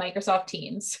most is Microsoft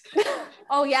Teams.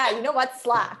 Oh yeah, you know what?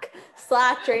 Slack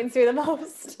drains me the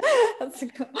most.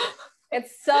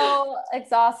 It's so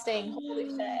exhausting. Holy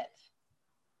shit.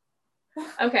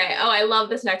 Okay. Oh, I love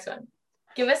this next one.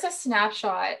 Give us a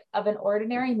snapshot of an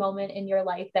ordinary moment in your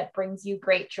life that brings you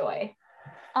great joy.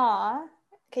 Aw.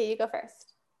 Okay, you go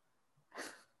first.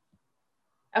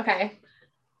 Okay.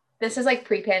 This is like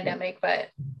pre-pandemic, but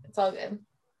it's all good.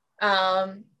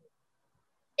 I'm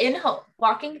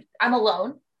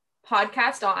alone,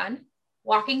 podcast on,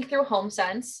 walking through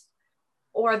HomeSense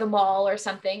or the mall or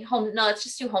something. Let's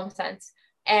just do HomeSense.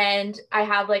 And I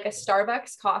have like a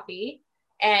Starbucks coffee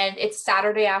and it's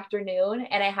Saturday afternoon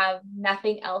and I have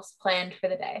nothing else planned for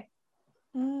the day.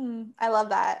 I love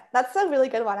that. That's a really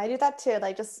good one. I do that too.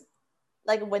 Like just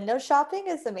like window shopping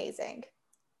is amazing.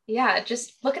 Yeah,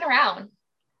 just looking around.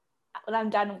 When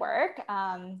I'm done work,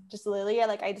 just literally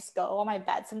I just go on my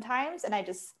bed sometimes and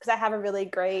because I have a really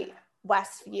great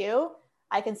west view,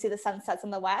 I can see the sunsets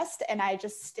in the west and I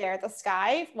just stare at the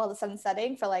sky while the sun's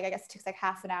setting for I guess it takes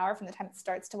half an hour from the time it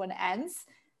starts to when it ends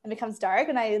and becomes dark.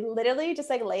 And I literally just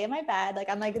lay in my bed,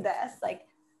 I'm like this, like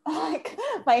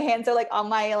my hands are on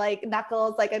my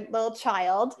knuckles like a little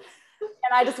child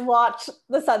and I just watch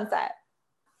the sunset.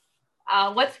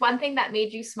 What's one thing that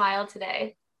made you smile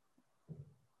today?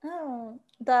 Oh,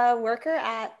 the worker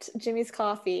at Jimmy's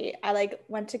Coffee, I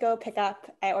went to go pick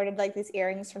up, I ordered these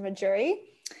earrings from a jury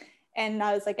and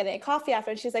I was getting a coffee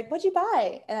after and she's like, what'd you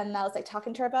buy? And I was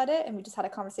talking to her about it and we just had a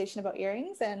conversation about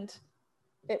earrings and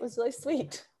it was really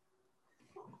sweet.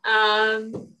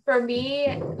 For me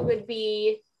it would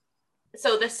be,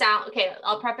 so the sound, okay,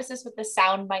 I'll preface this with the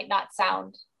sound might not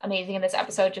sound amazing in this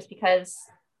episode just because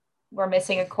we're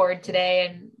missing a cord today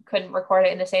and couldn't record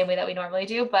it in the same way that we normally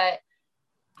do, but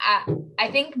I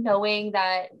think knowing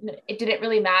that it didn't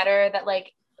really matter that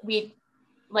we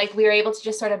were able to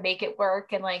just sort of make it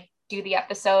work and do the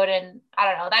episode, and I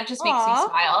don't know, that just makes me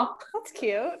smile. That's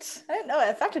cute. I didn't know it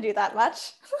affected you that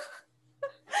much.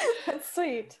 That's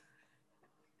sweet.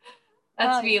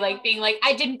 That's me being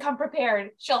I didn't come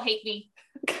prepared. She'll hate me.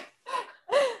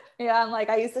 Yeah, I'm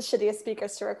I use the shittiest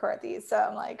speakers to record these, so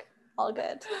I'm all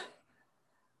good.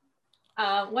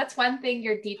 What's one thing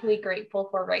you're deeply grateful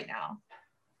for right now?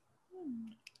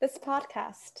 This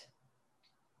podcast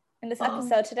and this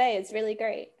episode today is really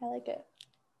great. I like it.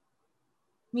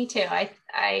 Me too.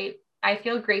 I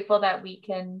feel grateful that we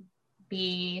can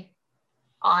be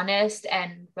honest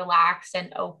and relaxed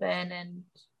and open and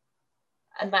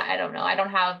I don't know. I don't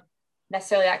have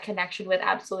necessarily that connection with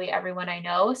absolutely everyone I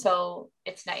know, so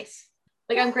it's nice.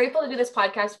 I'm grateful to do this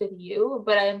podcast with you,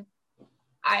 but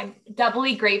I'm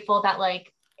doubly grateful that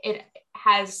it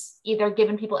has either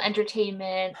given people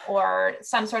entertainment or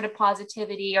some sort of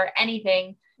positivity or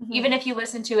anything. Mm-hmm. Even if you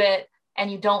listen to it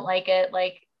and you don't like it,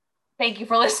 thank you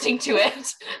for listening to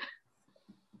it.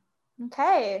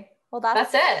 Okay. Well,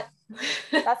 that's it.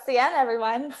 That's the end,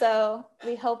 everyone. So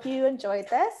we hope you enjoyed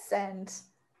this and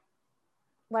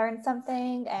learned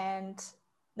something. And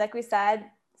like we said,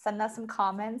 send us some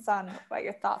comments on what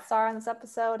your thoughts are on this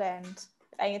episode. And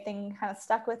if anything kind of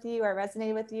stuck with you or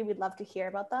resonated with you, we'd love to hear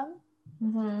about them.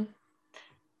 Mm-hmm.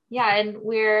 Yeah, and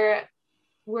we're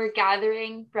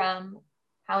gathering from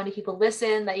how many people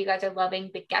listen that you guys are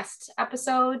loving the guest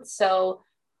episodes. So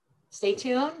stay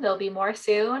tuned. There'll be more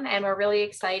soon. And we're really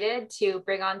excited to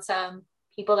bring on some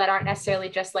people that aren't necessarily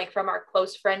just like from our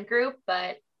close friend group,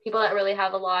 but people that really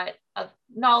have a lot of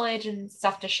knowledge and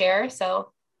stuff to share.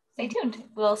 So stay tuned.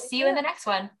 We'll see you in the next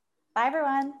one. Bye,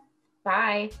 everyone.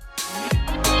 Bye.